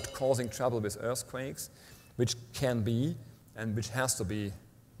without causing trouble with earthquakes, which can be and which has to be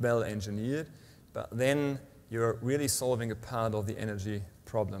well engineered, but then you're really solving a part of the energy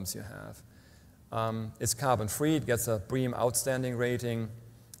problems you have. It's carbon free, it gets a BREEAM outstanding rating.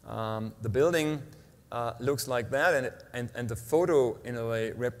 The building looks like that, and the photo in a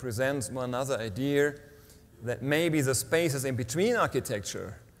way represents one other idea that maybe the spaces in between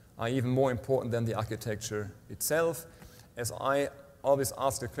architecture are even more important than the architecture itself. As I always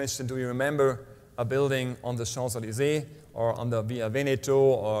ask the question, do you remember a building on the Champs-Élysées or on the Via Veneto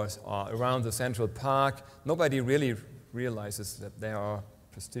or around the Central Park? Nobody really realizes that they are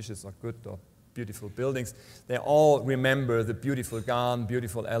prestigious or good or beautiful buildings. They all remember the beautiful garden,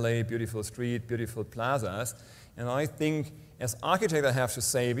 beautiful alley, beautiful street, beautiful plazas. And I think as architects, I have to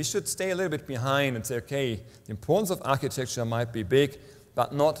say, we should stay a little bit behind and say, okay, the importance of architecture might be big,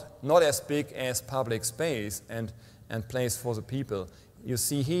 but not as big as public space and place for the people. You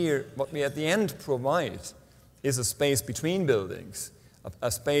see here, what we at the end provide is a space between buildings,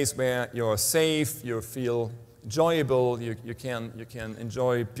 a space where you're safe, you feel enjoyable, you can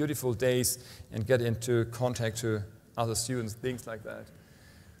enjoy beautiful days and get into contact to other students, things like that.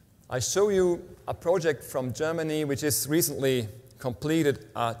 I show you a project from Germany which is recently completed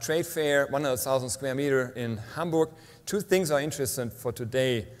a trade fair, 100,000 square meter in Hamburg. 2 things are interesting for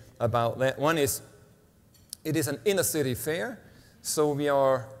today about that. One is it is an inner city fair, so we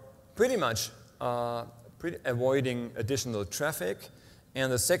are pretty much avoiding additional traffic. And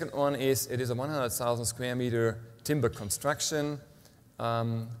the second one is it is a 100,000 square meter timber construction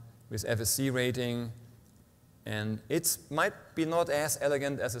with FSC rating. And it might be not as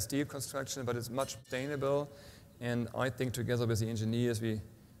elegant as a steel construction, but it's much sustainable. And I think together with the engineers, we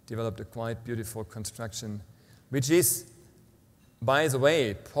developed a quite beautiful construction, which is, by the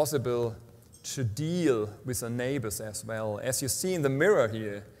way, possible to deal with the neighbors as well. As you see in the mirror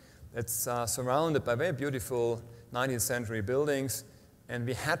here, it's surrounded by very beautiful 19th century buildings. And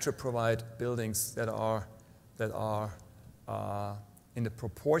we had to provide buildings that are in the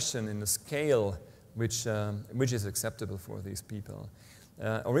proportion, in the scale, which is acceptable for these people.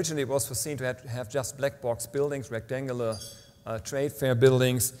 Originally, it was foreseen to have just black box buildings, rectangular trade fair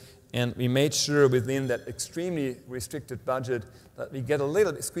buildings, and we made sure within that extremely restricted budget that we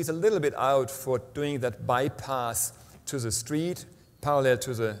squeeze a little bit out for doing that bypass to the street, parallel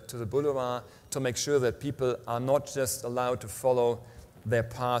to the boulevard, to make sure that people are not just allowed to follow their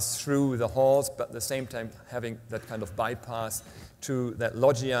path through the halls, but at the same time having that kind of bypass to that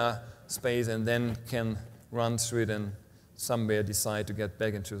loggia space and then can run through it and somewhere decide to get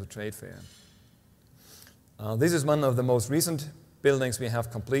back into the trade fair. This is one of the most recent buildings we have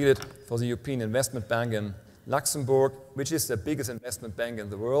completed for the European Investment Bank in Luxembourg, which is the biggest investment bank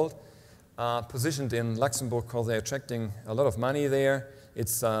in the world. Positioned in Luxembourg because they're attracting a lot of money there. It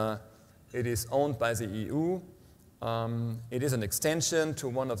is owned by the EU. It is an extension to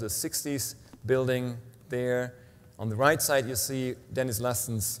one of the 60s building there. On the right side, you see Dennis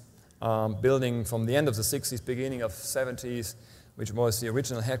Lassen's building from the end of the 60s, beginning of 70s, which was the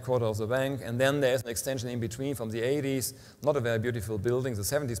original headquarters of the bank. And then there's an extension in between from the 80s. Not a very beautiful building. The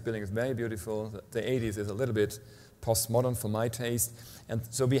 70s building is very beautiful. The 80s is a little bit postmodern for my taste. And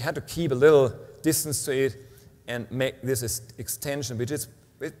so we had to keep a little distance to it and make this extension, which is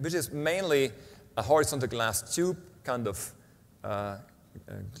mainly a horizontal glass tube, kind of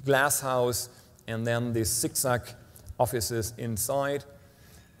glass house, and then these zigzag offices inside.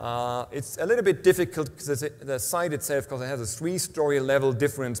 It's a little bit difficult because the site itself, because it has a 3-story level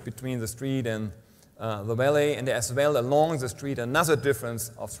difference between the street and the valley, and as well along the street another difference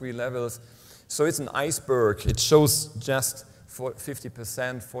of 3 levels. So it's an iceberg. It shows just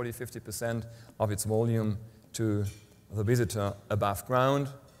 40–50% of its volume to the visitor above ground.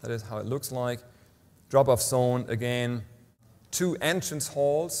 That is how it looks like. Drop-off zone again. 2 entrance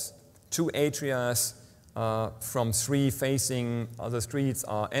halls, 2 atrias. From 3 facing other streets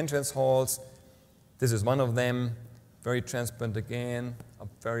are entrance halls. This is one of them. Very transparent again, a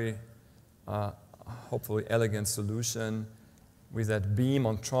very hopefully elegant solution with that beam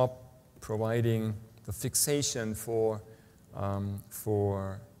on top providing the fixation for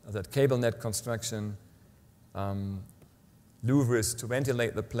that cable net construction, louvers to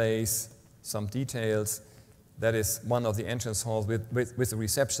ventilate the place, some details. That is one of the entrance halls with a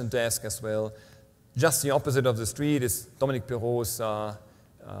reception desk as well. Just the opposite of the street is Dominique Perrault's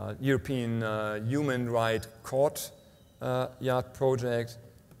European Human Rights Court yard project.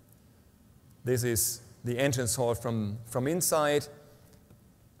 This is the entrance hall from inside.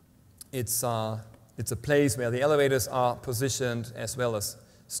 It's a place where the elevators are positioned as well as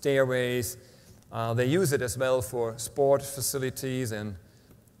stairways. They use it as well for sport facilities and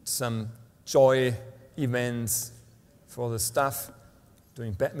some joy events for the staff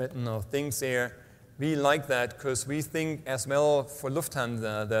doing badminton or things there. We like that because we think as well for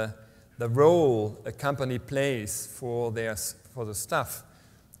Lufthansa the role a company plays for the staff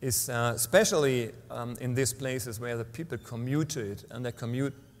is especially in these places where the people commute to it, and they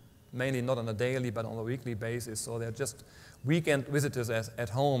commute mainly not on a daily but on a weekly basis, so they're just weekend visitors at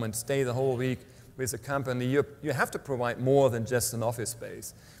home and stay the whole week with the company. You have to provide more than just an office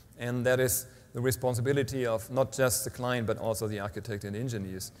space, and that is the responsibility of not just the client but also the architect and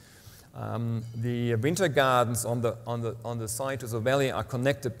engineers. The winter gardens on the side to the valley are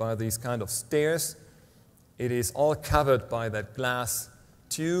connected by these kind of stairs. It is all covered by that glass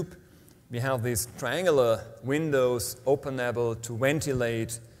tube. We have these triangular windows openable to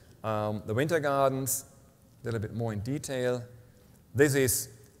ventilate the winter gardens, a little bit more in detail. This is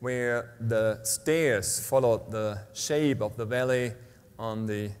where the stairs followed the shape of the valley on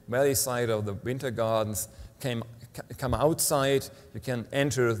the valley side of the winter gardens, come outside. You can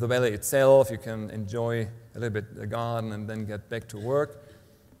enter the valley itself, you can enjoy a little bit the garden and then get back to work.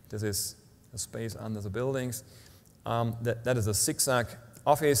 This is a space under the buildings. That is a zigzag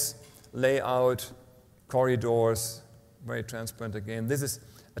office layout, corridors, very transparent again. This is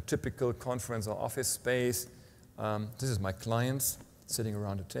a typical conference or office space. This is my clients sitting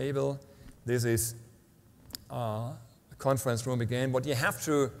around a table. This is a conference room again. What you have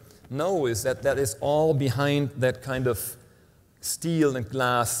to know is that that is all behind that kind of steel and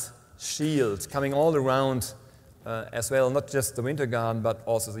glass shield coming all around as well, not just the winter garden but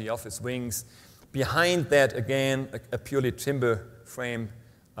also the office wings. Behind that again a purely timber frame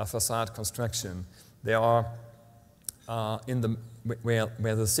facade construction. There are where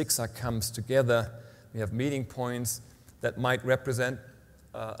the zigzag comes together, we have meeting points that might represent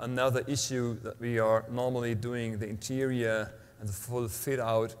another issue that we are normally doing the interior and the full fit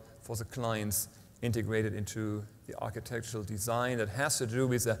out for the clients integrated into the architectural design that has to do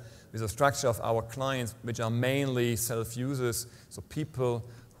with the structure of our clients, which are mainly self-users, so people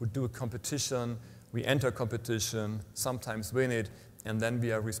who do a competition, we enter competition, sometimes win it, and then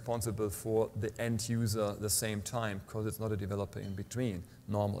we are responsible for the end user at the same time because it's not a developer in between,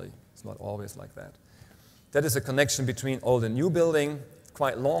 normally. It's not always like that. That is a connection between old and new building,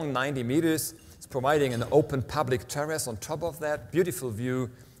 quite long, 90 meters. It's providing an open public terrace on top of that, beautiful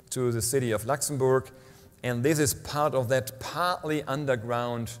view to the city of Luxembourg. And this is part of that partly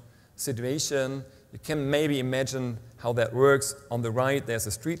underground situation. You can maybe imagine how that works. On the right, there's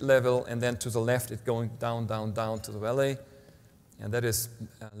a street level, and then to the left, it's going down, down, down to the valley. And that is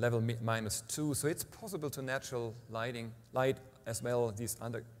level -2. So it's possible to natural light as well these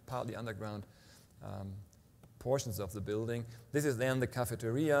partly underground portions of the building. This is then the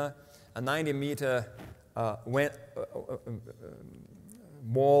cafeteria, a 90-meter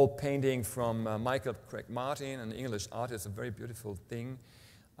wall painting from Michael Craig Martin, an English artist, a very beautiful thing.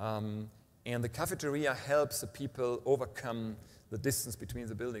 And the cafeteria helps the people overcome the distance between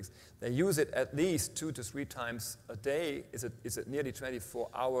the buildings. They use it at least 2 to 3 times a day. It's a nearly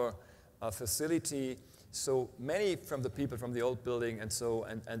 24-hour facility. So many from the people from the old building and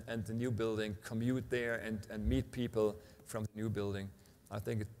the new building commute there and meet people from the new building. I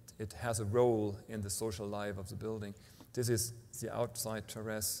think it has a role in the social life of the building. This is the outside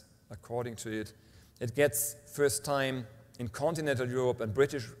terrace according to it. It gets first time in continental Europe and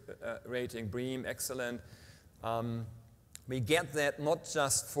British rating, BREEAM, excellent. We get that not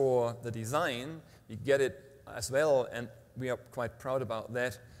just for the design, we get it as well, and we are quite proud about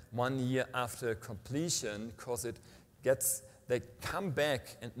that, 1 year after completion, because they come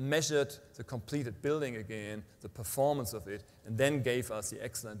back and measured the completed building again, the performance of it, and then gave us the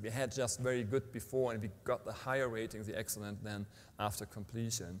excellent. We had just very good before, and we got the higher rating, the excellent, then after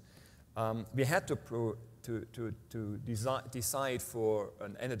completion. We had to decide for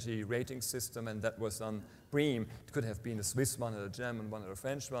an energy rating system, and that was on BREEAM. It could have been a Swiss one, or a German one, or a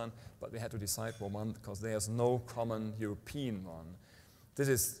French one, but we had to decide for one because there's no common European one. This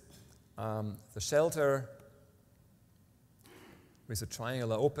is the shelter with the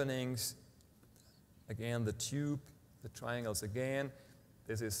triangular openings. Again, the tube, the triangles again.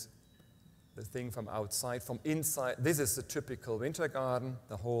 This is the thing from outside. From inside, this is the typical winter garden,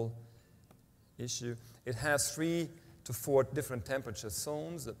 the whole issue. It has 3 to 4 different temperature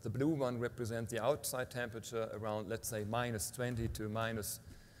zones. The blue one represents the outside temperature around, let's say, -20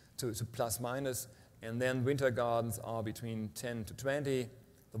 to plus minus. And then winter gardens are between 10 to 20.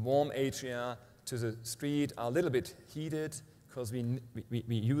 The warm area to the street are a little bit heated because we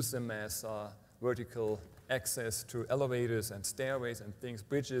use them as vertical access to elevators and stairways and things,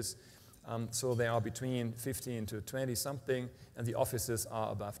 bridges. So they are between 15 to 20 something, and the offices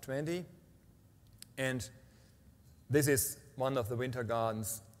are above 20. And this is one of the winter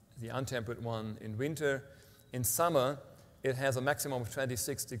gardens, the untempered one in winter. In summer, it has a maximum of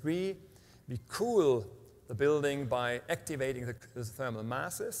 26 degrees. We cool the building by activating the thermal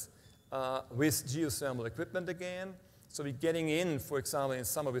masses with geothermal equipment again. So we're getting in, for example, in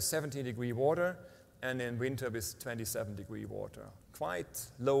summer with 17-degree water, and in winter with 27-degree water. Quite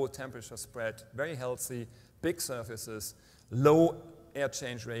low temperature spread, very healthy, big surfaces, low air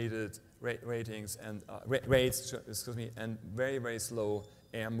change ratings and rates, and very, very slow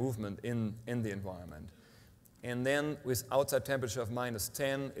air movement in the environment. And then with outside temperature of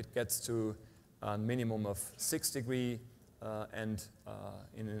 -10, it gets to a minimum of 6 degrees, and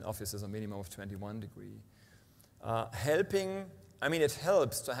in offices a minimum of 21 degrees. It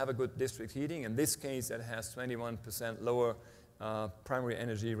helps to have a good district heating. In this case, it has 21% lower primary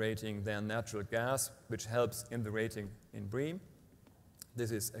energy rating than natural gas, which helps in the rating in BREEAM.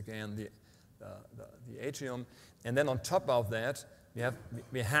 This is, again, the atrium. And then on top of that,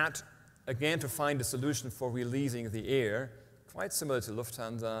 we had, again, to find a solution for releasing the air, quite similar to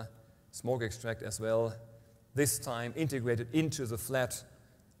Lufthansa, smoke extract as well, this time integrated into the flat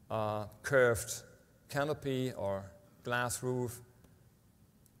curved canopy or glass roof.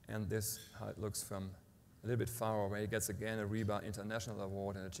 And this how it looks from a little bit far away. It gets again a REBA International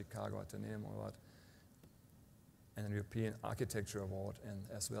Award and a Chicago Athenaeum Award and an European Architecture Award, and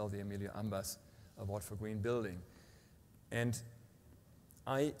as well the Emilio Ambas Award for Green Building. And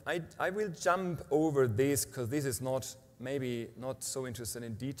I will jump over this because this is maybe not so interested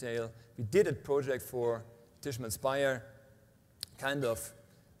in detail. We did a project for Tishman Speyer, kind of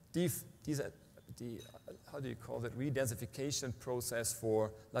how do you call it, redensification process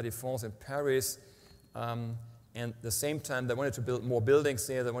for La Défense in Paris. And at the same time, they wanted to build more buildings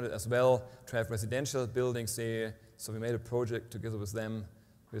there. They wanted as well to have residential buildings there. So we made a project together with them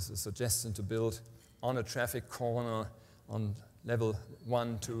with a suggestion to build on a traffic corner on level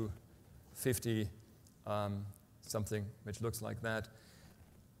 1 to 50, something which looks like that.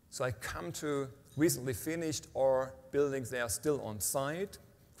 So I come to recently finished or buildings that are still on site,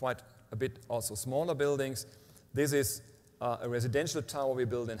 quite a bit also smaller buildings. This is a residential tower we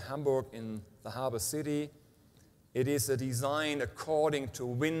built in Hamburg in the harbor city. It is a design according to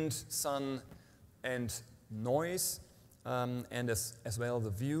wind, sun, and noise, and as well the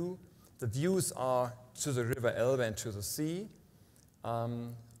view. The views are to the River Elbe and to the sea.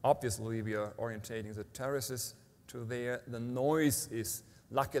 Obviously, we are orientating the terraces to there. The noise is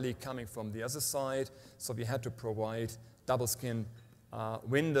luckily coming from the other side, so we had to provide double-skin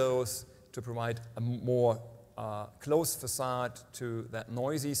windows to provide a more closed facade to that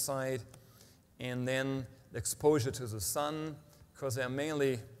noisy side. And then the exposure to the sun, because there are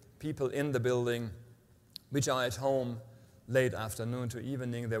mainly people in the building which are at home late afternoon to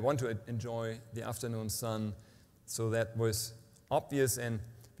evening. They want to enjoy the afternoon sun. So that was obvious, and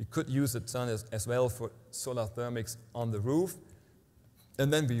we could use the sun as well for solar thermics on the roof.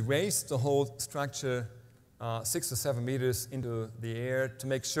 And then we raised the whole structure 6 to 7 meters into the air to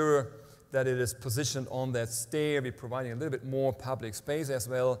make sure that it is positioned on that stair. We're providing a little bit more public space as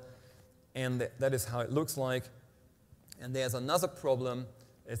well, and that is how it looks like. And there's another problem.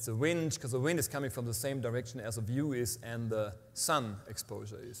 It's the wind, because the wind is coming from the same direction as the view is and the sun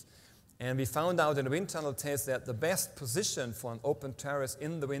exposure is. And we found out in the wind tunnel test that the best position for an open terrace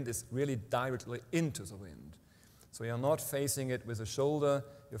in the wind is really directly into the wind. So you're not facing it with a shoulder,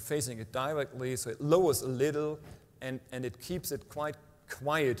 you're facing it directly, so it lowers a little, and it keeps it quite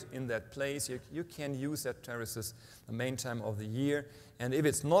quiet in that place. You can use that terraces the main time of the year. And if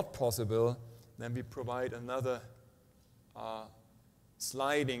it's not possible, then we provide another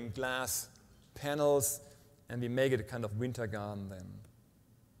sliding glass panels, and we make it a kind of winter garden then.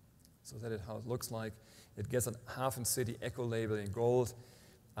 So that is how it looks like. It gets a Hafen City Eco label in gold.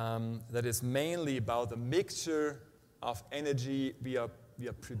 That is mainly about the mixture of energy we are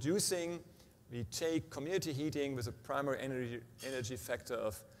producing. We take community heating with a primary energy factor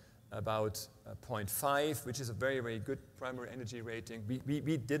of about 0.5, which is a very, very good primary energy rating.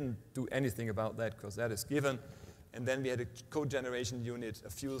 We didn't do anything about that because that is given. And then we had a cogeneration unit, a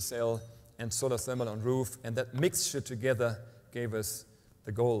fuel cell, and solar thermal on roof. And that mixture together gave us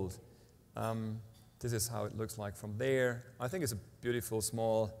the gold. This is how it looks like from there. I think it's a beautiful,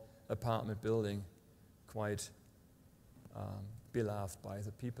 small apartment building, quite beloved by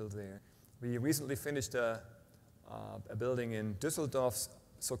the people there. We recently finished a building in Düsseldorf,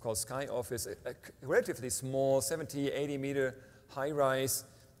 so-called Sky Office, a relatively small, 70, 80-meter high-rise,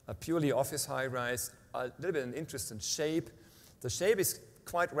 a purely office high-rise, a little bit an interesting shape. The shape is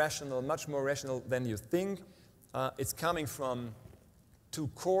quite rational, much more rational than you think. It's coming from two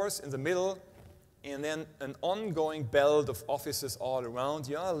cores in the middle, and then an ongoing belt of offices all around.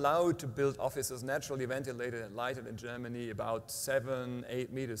 You are allowed to build offices naturally ventilated and lighted in Germany about 7,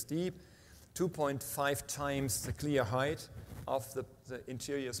 8 meters deep, 2.5 times the clear height of the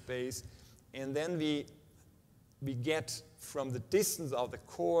interior space. And then we get from the distance of the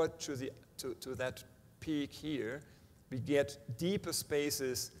core to that peak here, we get deeper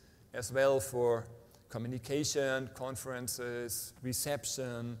spaces as well for communication, conferences,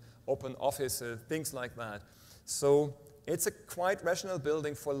 reception, open offices, things like that. So it's a quite rational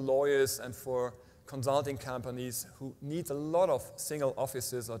building for lawyers and for consulting companies who need a lot of single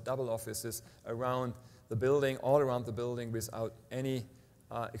offices or double offices around the building, all around the building without any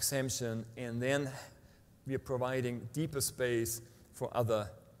exemption. And then we are providing deeper space for other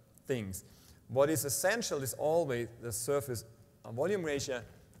things. What is essential is always the surface volume ratio,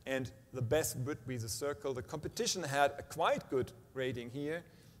 and the best would be the circle. The competition had a quite good rating here,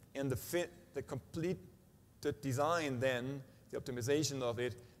 and the complete design then, the optimization of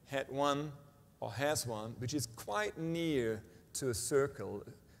it, had one, or has one, which is quite near to a circle,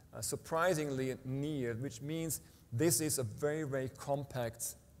 surprisingly near, which means this is a very, very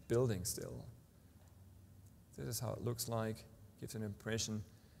compact building still. This is how it looks like, gives an impression.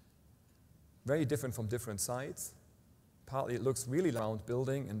 Very different from different sides. Partly it looks really round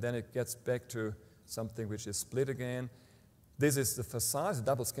building, and then it gets back to something which is split again. This is the facade, the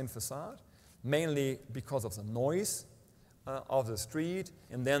double skin facade, mainly because of the noise of the street,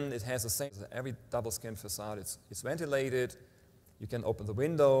 and then it has the same, every double skin facade, it's ventilated, you can open the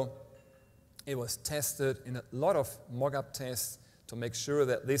window. It was tested in a lot of mock-up tests to make sure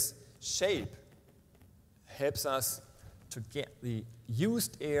that this shape helps us to get the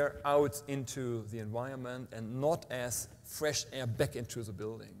used air out into the environment and not as fresh air back into the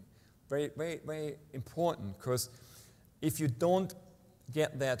building. Very, very, very important, because if you don't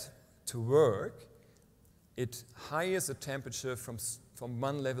get that to work, it hires the temperature from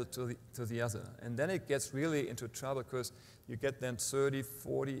one level to the other. And then it gets really into trouble, because you get then 30,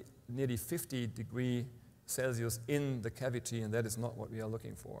 40, nearly 50 degrees Celsius in the cavity, and that is not what we are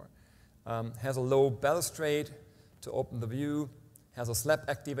looking for. Has a low balustrade to open the view, has a slab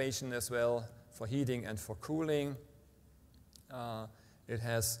activation as well for heating and for cooling. It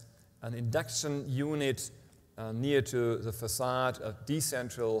has an induction unit near to the facade, a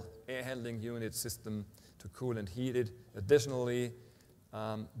decentral air handling unit system to cool and heat it. Additionally,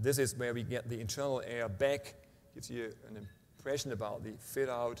 this is where we get the internal air back, gives you an impression about the fit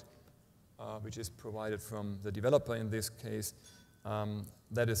out, which is provided from the developer in this case.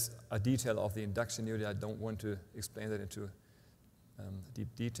 That is a detail of the induction unit. I don't want to explain that into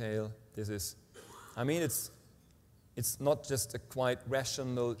deep detail. This is, I mean, it's not just a quite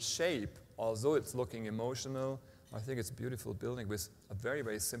rational shape, although it's looking emotional. I think it's a beautiful building with a very,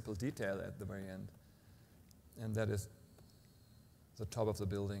 very simple detail at the very end. And that is the top of the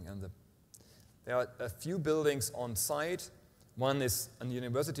building. And there are a few buildings on site. One is a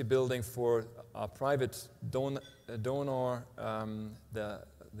university building for a private donor,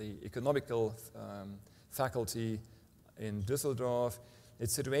 the economical faculty in Düsseldorf.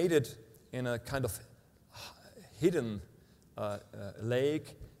 It's situated in a kind of hidden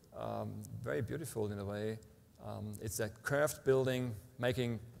lake, very beautiful in a way. It's a curved building,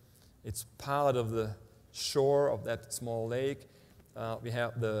 it's part of the shore of that small lake. We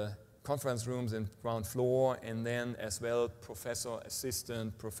have the conference rooms in ground floor, and then as well professor,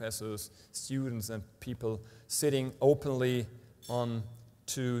 assistant, professors, students, and people sitting openly on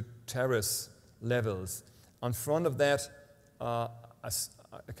two terrace levels. On front of that, a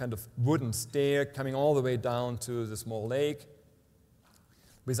kind of wooden stair coming all the way down to the small lake.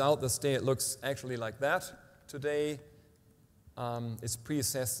 Without the stair, it looks actually like that today. It's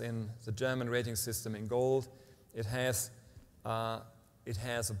pre-assessed in the German rating system in gold. It has a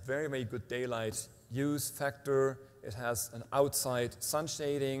very, very good daylight use factor. It has an outside sun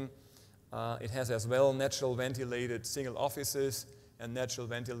shading. It has as well natural ventilated single offices and natural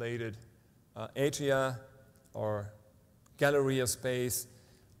ventilated atria or gallery of space.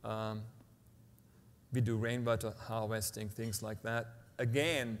 We do rainwater harvesting, things like that.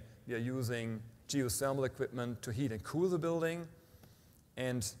 Again, we are using geothermal equipment to heat and cool the building.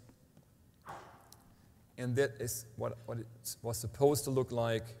 And that is what it was supposed to look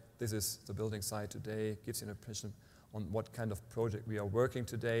like. This is the building site today. Gives you an impression on what kind of project we are working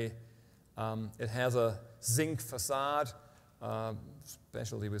today. It has a zinc facade,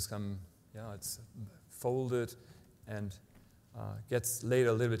 especially with some, it's folded and gets later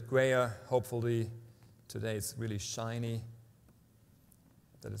a little bit grayer. Hopefully today it's really shiny.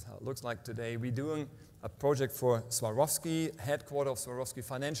 That is how it looks like today. We're doing a project for Swarovski, headquarters of Swarovski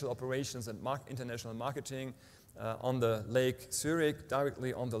Financial Operations and International Marketing on the Lake Zurich,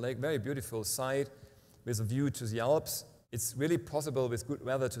 directly on the lake. Very beautiful site with a view to the Alps. It's really possible with good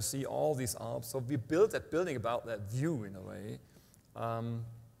weather to see all these Alps. So we built that building about that view in a way.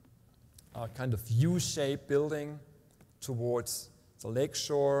 A kind of U-shaped building towards the lake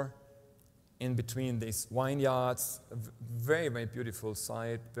shore, in between these vineyards. A very, very beautiful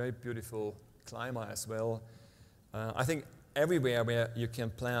site, very beautiful climate as well. I think everywhere where you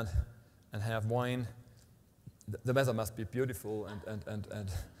can plant and have wine, the weather must be beautiful and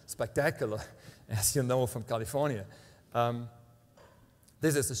spectacular, as you know from California.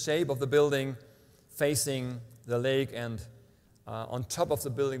 This is the shape of the building facing the lake, and on top of the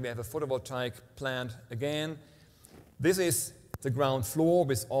building we have a photovoltaic plant again. This is the ground floor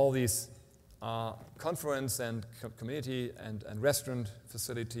with all these conference and community and restaurant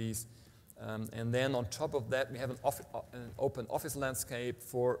facilities. And then on top of that we have an open office landscape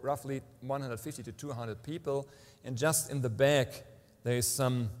for roughly 150 to 200 people. And just in the back there's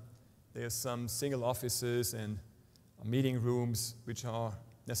some single offices and meeting rooms which are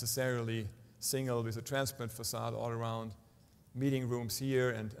necessarily single with a transparent facade all around. Meeting rooms here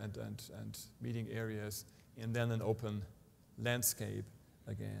and meeting areas, and then an open landscape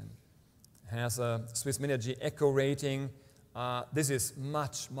again. Has a Swiss Minergie Eco rating. This is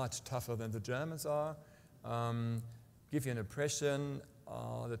much, much tougher than the Germans are. Give you an impression,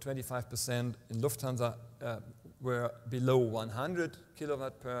 the 25% in Lufthansa were below 100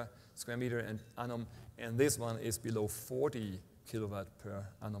 kilowatt per square meter and annum, and this one is below 40 kilowatt per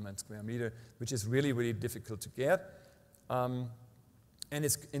annum and square meter, which is really, really difficult to get. And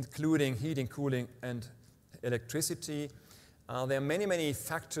it's including heating, cooling, and electricity. There are many, many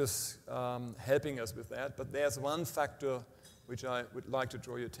factors helping us with that, but there's one factor which I would like to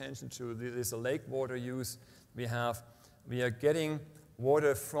draw your attention to. This is the lake water use. We are getting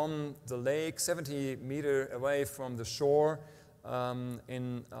water from the lake 70 meters away from the shore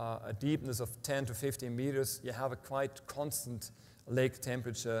in a deepness of 10 to 15 meters. You have a quite constant lake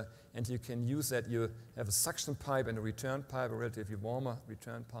temperature, and you can use that. You have a suction pipe and a return pipe, a relatively warmer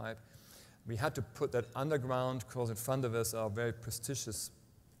return pipe. We had to put that underground because in front of us are very prestigious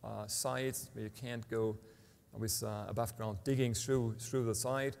sites where you can't go with above ground digging through the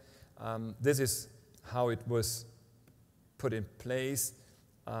site. This is how it was put in place.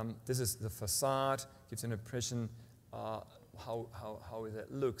 This is the facade, gives an impression how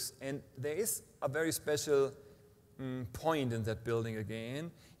that looks. And there is a very special point in that building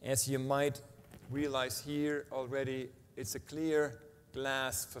again. As you might realize here already, it's a clear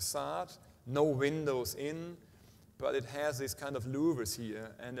glass facade, no windows in, but it has this kind of louvers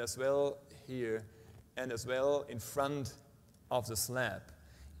here, and as well here, and as well in front of the slab.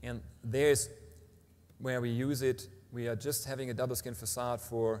 And there's where we use it. We are just having a double skin facade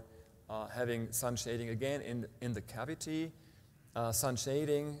for having sun shading again in the cavity, sun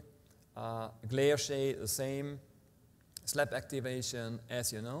shading, glare shade, the same, slab activation,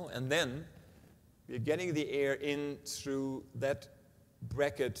 as you know, and then we're getting the air in through that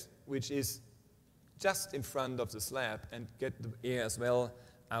bracket which is just in front of the slab, and get the air as well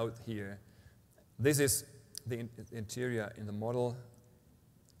out here. This is the interior in the model,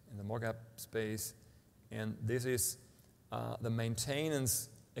 in the mock-up space, and this is the maintenance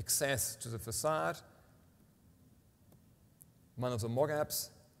access to the facade. One of the mock-ups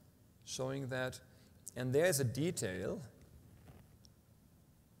showing that, and there's a detail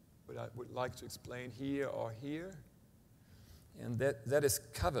that I would like to explain here or here, and that is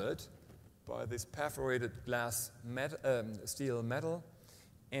covered by this perforated glass steel metal,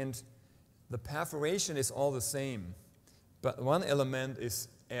 and the perforation is all the same, but one element is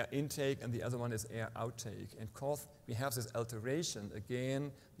air intake and the other one is air outtake. And because we have this alteration,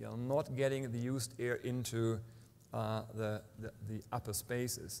 again, we are not getting the used air into the upper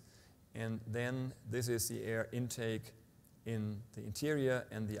spaces. And then this is the air intake in the interior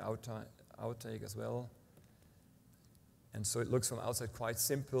and the outtake as well. And so it looks from outside quite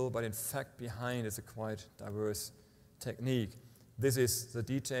simple, but in fact behind it's a quite diverse technique. This is the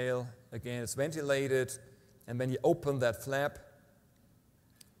detail. Again, it's ventilated, and when you open that flap,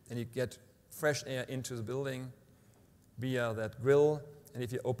 and you get fresh air into the building via that grill, and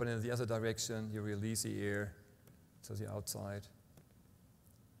if you open it in the other direction, you release the air to the outside.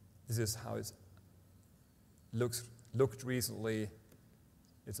 This is how it looked recently.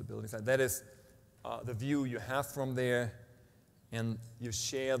 It's a building site. That is the view you have from there, and you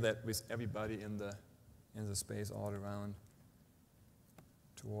share that with everybody in the space all around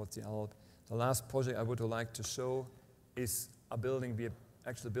towards the Alp. The last project I would like to show is a building we're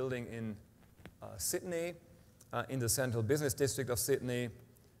actually building in Sydney, in the central business district of Sydney.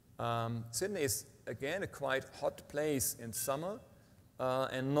 Sydney is, again, a quite hot place in summer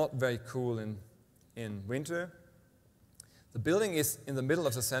and not very cool in winter. The building is in the middle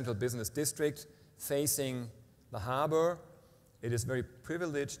of the central business district, facing the harbor. It is very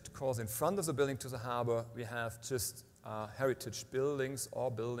privileged because in front of the building to the harbor, we have just heritage buildings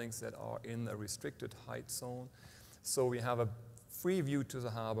or buildings that are in a restricted height zone. So we have a free view to the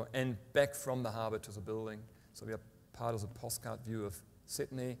harbor and back from the harbor to the building. So we are part of the postcard view of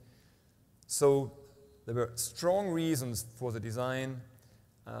Sydney. So there were strong reasons for the design.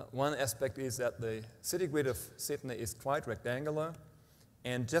 One aspect is that the city grid of Sydney is quite rectangular,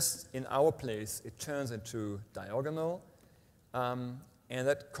 and just in our place it turns into diagonal, and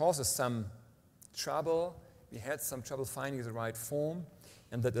that causes some trouble. We had some trouble finding the right form,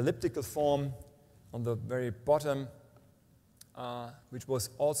 and that elliptical form on the very bottom, which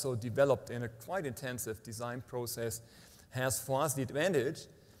was also developed in a quite intensive design process, has for us the advantage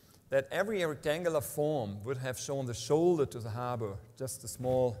that every rectangular form would have shown the shoulder to the harbor, just a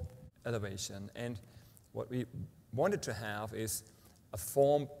small elevation. And what we wanted to have is a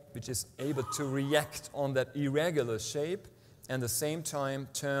form which is able to react on that irregular shape and at the same time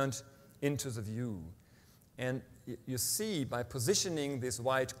turned into the view. And you see, by positioning this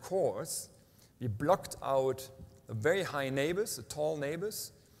white course, we blocked out the very high neighbors, the tall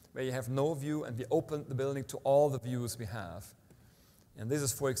neighbors, where you have no view, and we opened the building to all the views we have. And this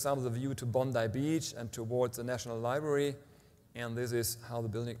is, for example, the view to Bondi Beach and towards the National Library. And this is how the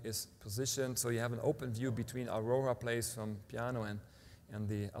building is positioned. So you have an open view between Aurora Place from Piano and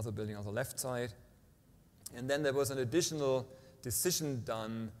the other building on the left side. And then there was an additional decision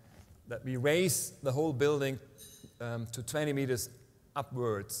done that we raise the whole building to 20 meters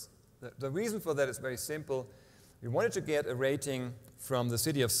upwards. The reason for that is very simple. We wanted to get a rating from the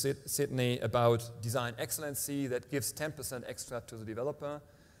city of Sydney about design excellency that gives 10% extra to the developer.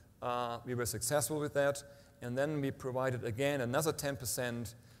 We were successful with that. And then we provided, again, another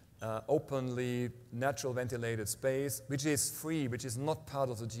 10% openly natural ventilated space, which is free, which is not part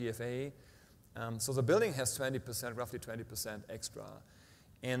of the GFA. So the building has 20%, roughly 20% extra.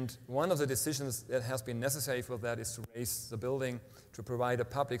 And one of the decisions that has been necessary for that is to raise the building, to provide a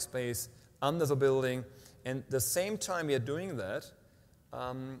public space under the building. And at the same time we are doing that,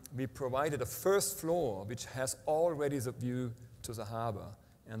 we provided a first floor which has already the view to the harbor.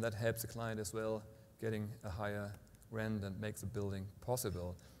 And that helps the client as well, getting a higher rent and makes the building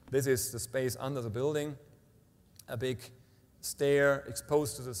possible. This is the space under the building, a big stair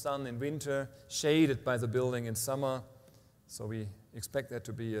exposed to the sun in winter, shaded by the building in summer. So we expect that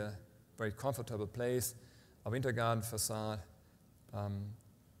to be a very comfortable place. A winter garden facade.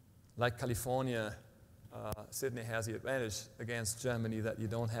 Like California, Sydney has the advantage against Germany that you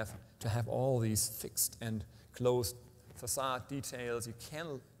don't have to have all these fixed and closed facade details. You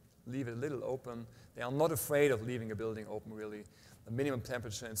can leave it a little open. They are not afraid of leaving a building open, really. The minimum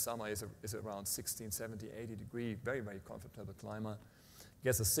temperature in summer is around 16, 70, 80 degrees. Very, very comfortable climate.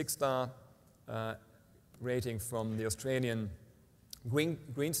 Gets a 6-star rating from the Australian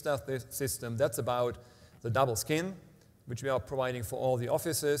Green Star system. That's about the double skin, which we are providing for all the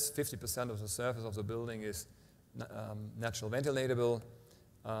offices. 50% of the surface of the building is natural ventilatable.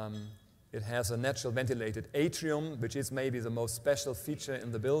 It has a natural ventilated atrium, which is maybe the most special feature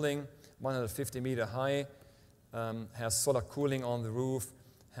in the building, 150 meter high, has solar cooling on the roof,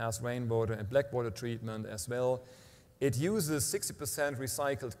 has rainwater and blackwater treatment as well. It uses 60%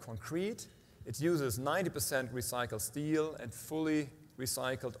 recycled concrete. It uses 90% recycled steel and fully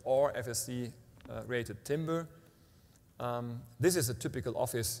recycled or FSC rated timber. This is a typical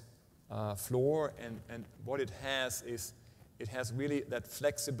office floor, and what it has is It has really that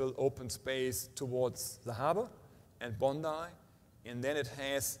flexible open space towards the harbor and Bondi. And then it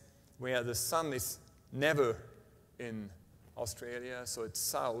has where the sun is never in Australia, so it's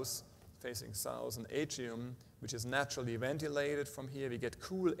south, facing south, an atrium, which is naturally ventilated from here. We get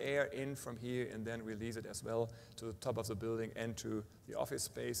cool air in from here and then release it as well to the top of the building and to the office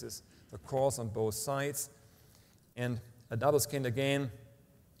spaces, the cores on both sides. And a double skin again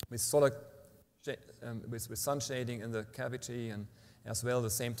with solar with sun shading in the cavity and as well at the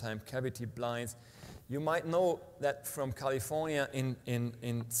same time cavity blinds. You might know that from California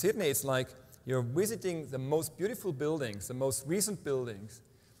in Sydney, it's like you're visiting the most beautiful buildings, the most recent buildings,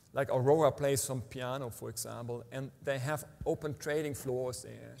 like Aurora Place from Piano, for example, and they have open trading floors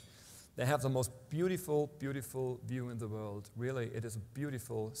there. They have the most beautiful, beautiful view in the world. Really, it is a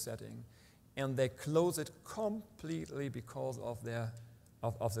beautiful setting. And they close it completely because of the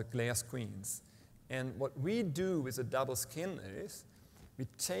glare screens. And what we do with a double skin is we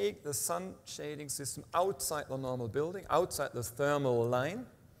take the sun shading system outside the normal building, outside the thermal line,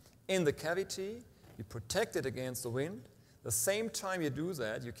 in the cavity. We protect it against the wind. The same time you do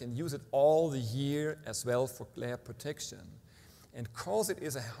that, you can use it all the year as well for glare protection. And because it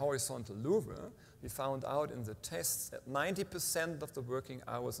is a horizontal louver, we found out in the tests that 90% of the working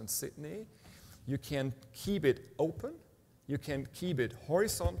hours in Sydney, you can keep it open, you can keep it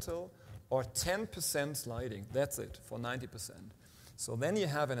horizontal, or 10% sliding. That's it for 90%. So then you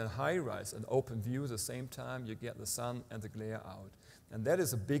have in a high-rise an open view at the same time you get the sun and the glare out. And that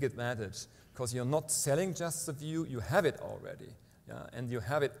is a big advantage because you're not selling just the view, you have it already. Yeah? And you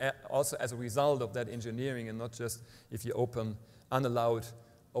have it also as a result of that engineering and not just if you unallowed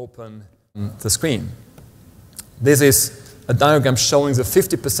open the screen. This is a diagram showing the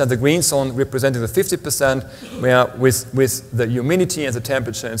 50%, the green zone representing the 50%, where with the humidity and the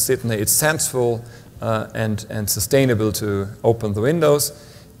temperature in Sydney, it's sensible and sustainable to open the windows.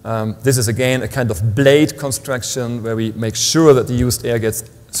 This is again a kind of blade construction where we make sure that the used air gets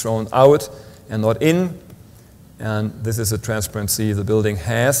thrown out and not in. And this is a transparency the building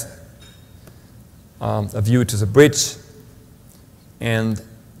has. A view to the bridge and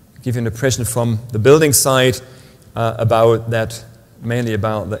give you an impression from the building side about that, mainly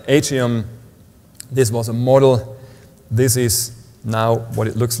about the atrium. This was a model. This is now what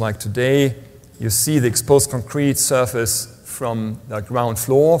it looks like today. You see the exposed concrete surface from the ground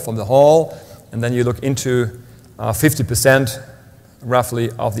floor, from the hall, and then you look into 50% roughly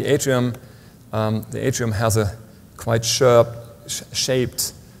of the atrium. The atrium has a quite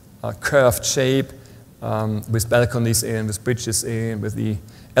sharp-shaped, curved shape with balconies in, with bridges in, with the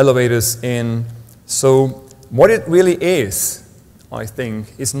elevators in. So what it really is, I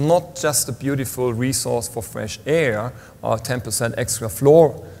think, is not just a beautiful resource for fresh air or 10% extra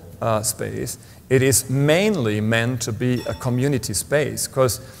floor space. It is mainly meant to be a community space,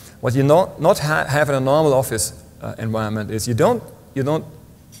 because what you not have in a normal office environment is you don't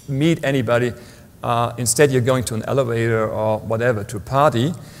meet anybody. Instead, you're going to an elevator or whatever to a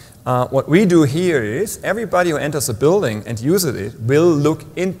party. What we do here is everybody who enters a building and uses it will look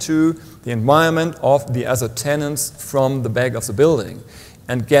into the environment of the other tenants from the back of the building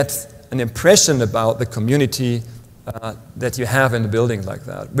and get an impression about the community that you have in a building like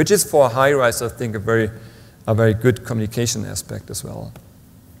that, which is for a high-rise, I think, a very good communication aspect as well.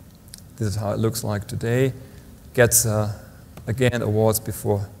 This is how it looks like today. Gets, again, awards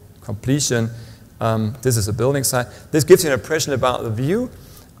before completion. This is a building site. This gives you an impression about the view.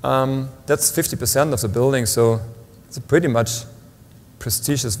 That's 50% of the building, so it's a pretty much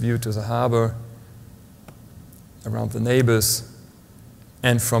prestigious view to the harbor, around the neighbors,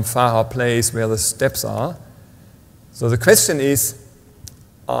 and from Farrar Place where the steps are. So the question is,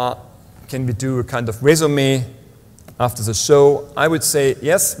 can we do a kind of resume after the show? I would say,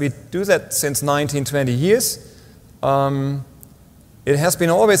 yes, we do that since 19, 20 years. It has been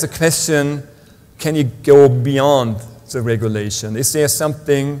always a question, can you go beyond the regulation? Is there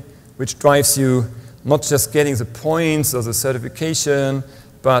something which drives you not just getting the points or the certification,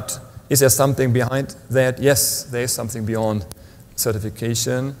 but is there something behind that? Yes, there is something beyond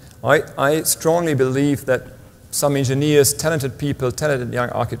certification. I strongly believe that some engineers, talented people, talented young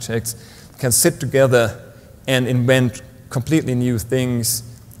architects can sit together and invent completely new things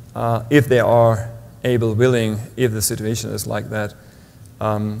if they are able, willing, if the situation is like that.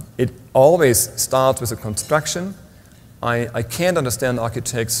 It always starts with the construction. I can't understand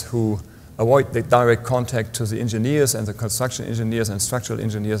architects who avoid the direct contact to the engineers and the construction engineers and structural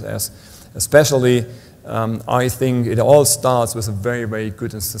engineers especially. I think it all starts with a very, very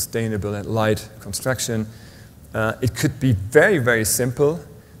good and sustainable and light construction. It could be very, very simple.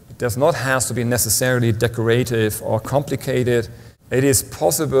 It does not have to be necessarily decorative or complicated. It is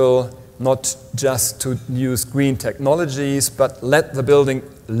possible not just to use green technologies, but let the building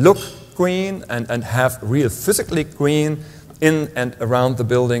look green and have real physically green in and around the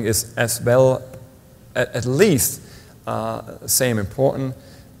building is as well, at least, same important.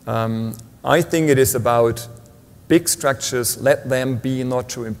 I think it is about big structures, let them be not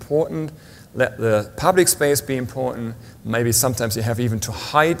too important, let the public space be important. Maybe sometimes you have even to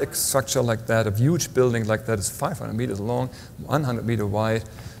hide a structure like that. A huge building like that is 500 meters long, 100 meters wide,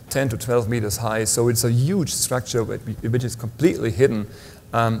 10 to 12 meters high. So it's a huge structure which is completely hidden.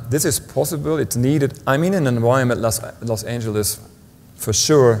 This is possible, it's needed. I mean, in an environment like Los Angeles, for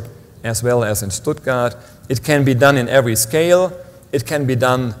sure, as well as in Stuttgart. It can be done in every scale. It can be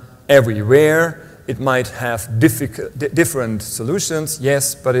done everywhere. It might have different solutions,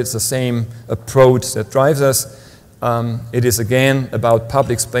 yes, but it's the same approach that drives us. It is again about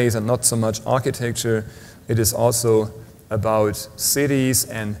public space and not so much architecture. It is also about cities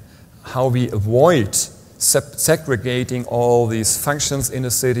and how we avoid segregating all these functions in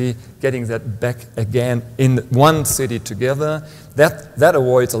a city, getting that back again in one city together. That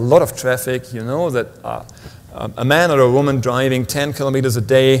avoids a lot of traffic. You know that a man or a woman driving 10 kilometers a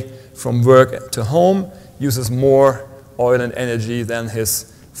day from work to home uses more oil and energy than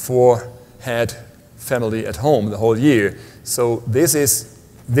his four-head family at home the whole year. So this is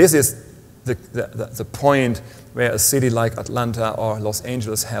the point where a city like Atlanta or Los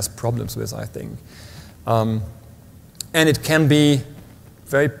Angeles has problems with, I think. And it can be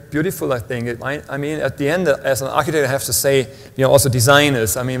very beautiful, I think. I mean, at the end, as an architect, I have to say, we are also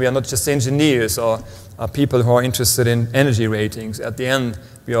designers. I mean, we are not just engineers or people who are interested in energy ratings. At the end,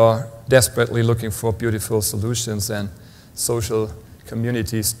 we are desperately looking for beautiful solutions and social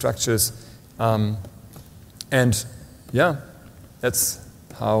community structures. And yeah, that's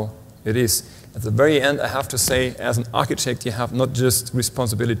how it is. At the very end, I have to say, as an architect, you have not just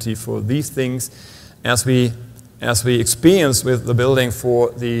responsibility for these things. As we experience with the building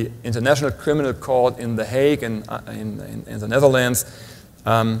for the International Criminal Court in The Hague and in the Netherlands,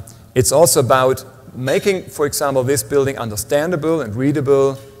 it's also about making, for example, this building understandable and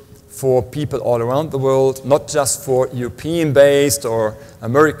readable for people all around the world, not just for European-based or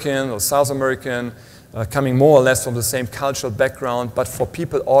American or South American, coming more or less from the same cultural background, but for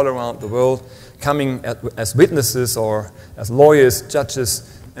people all around the world, coming as witnesses or as lawyers,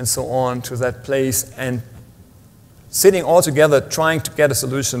 judges, and so on to that place and sitting all together trying to get a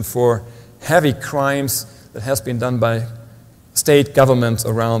solution for heavy crimes that has been done by state governments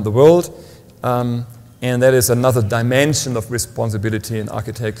around the world. And that is another dimension of responsibility an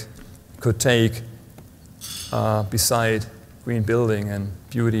architect could take beside green building and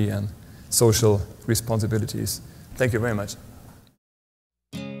beauty and social responsibilities. Thank you very much.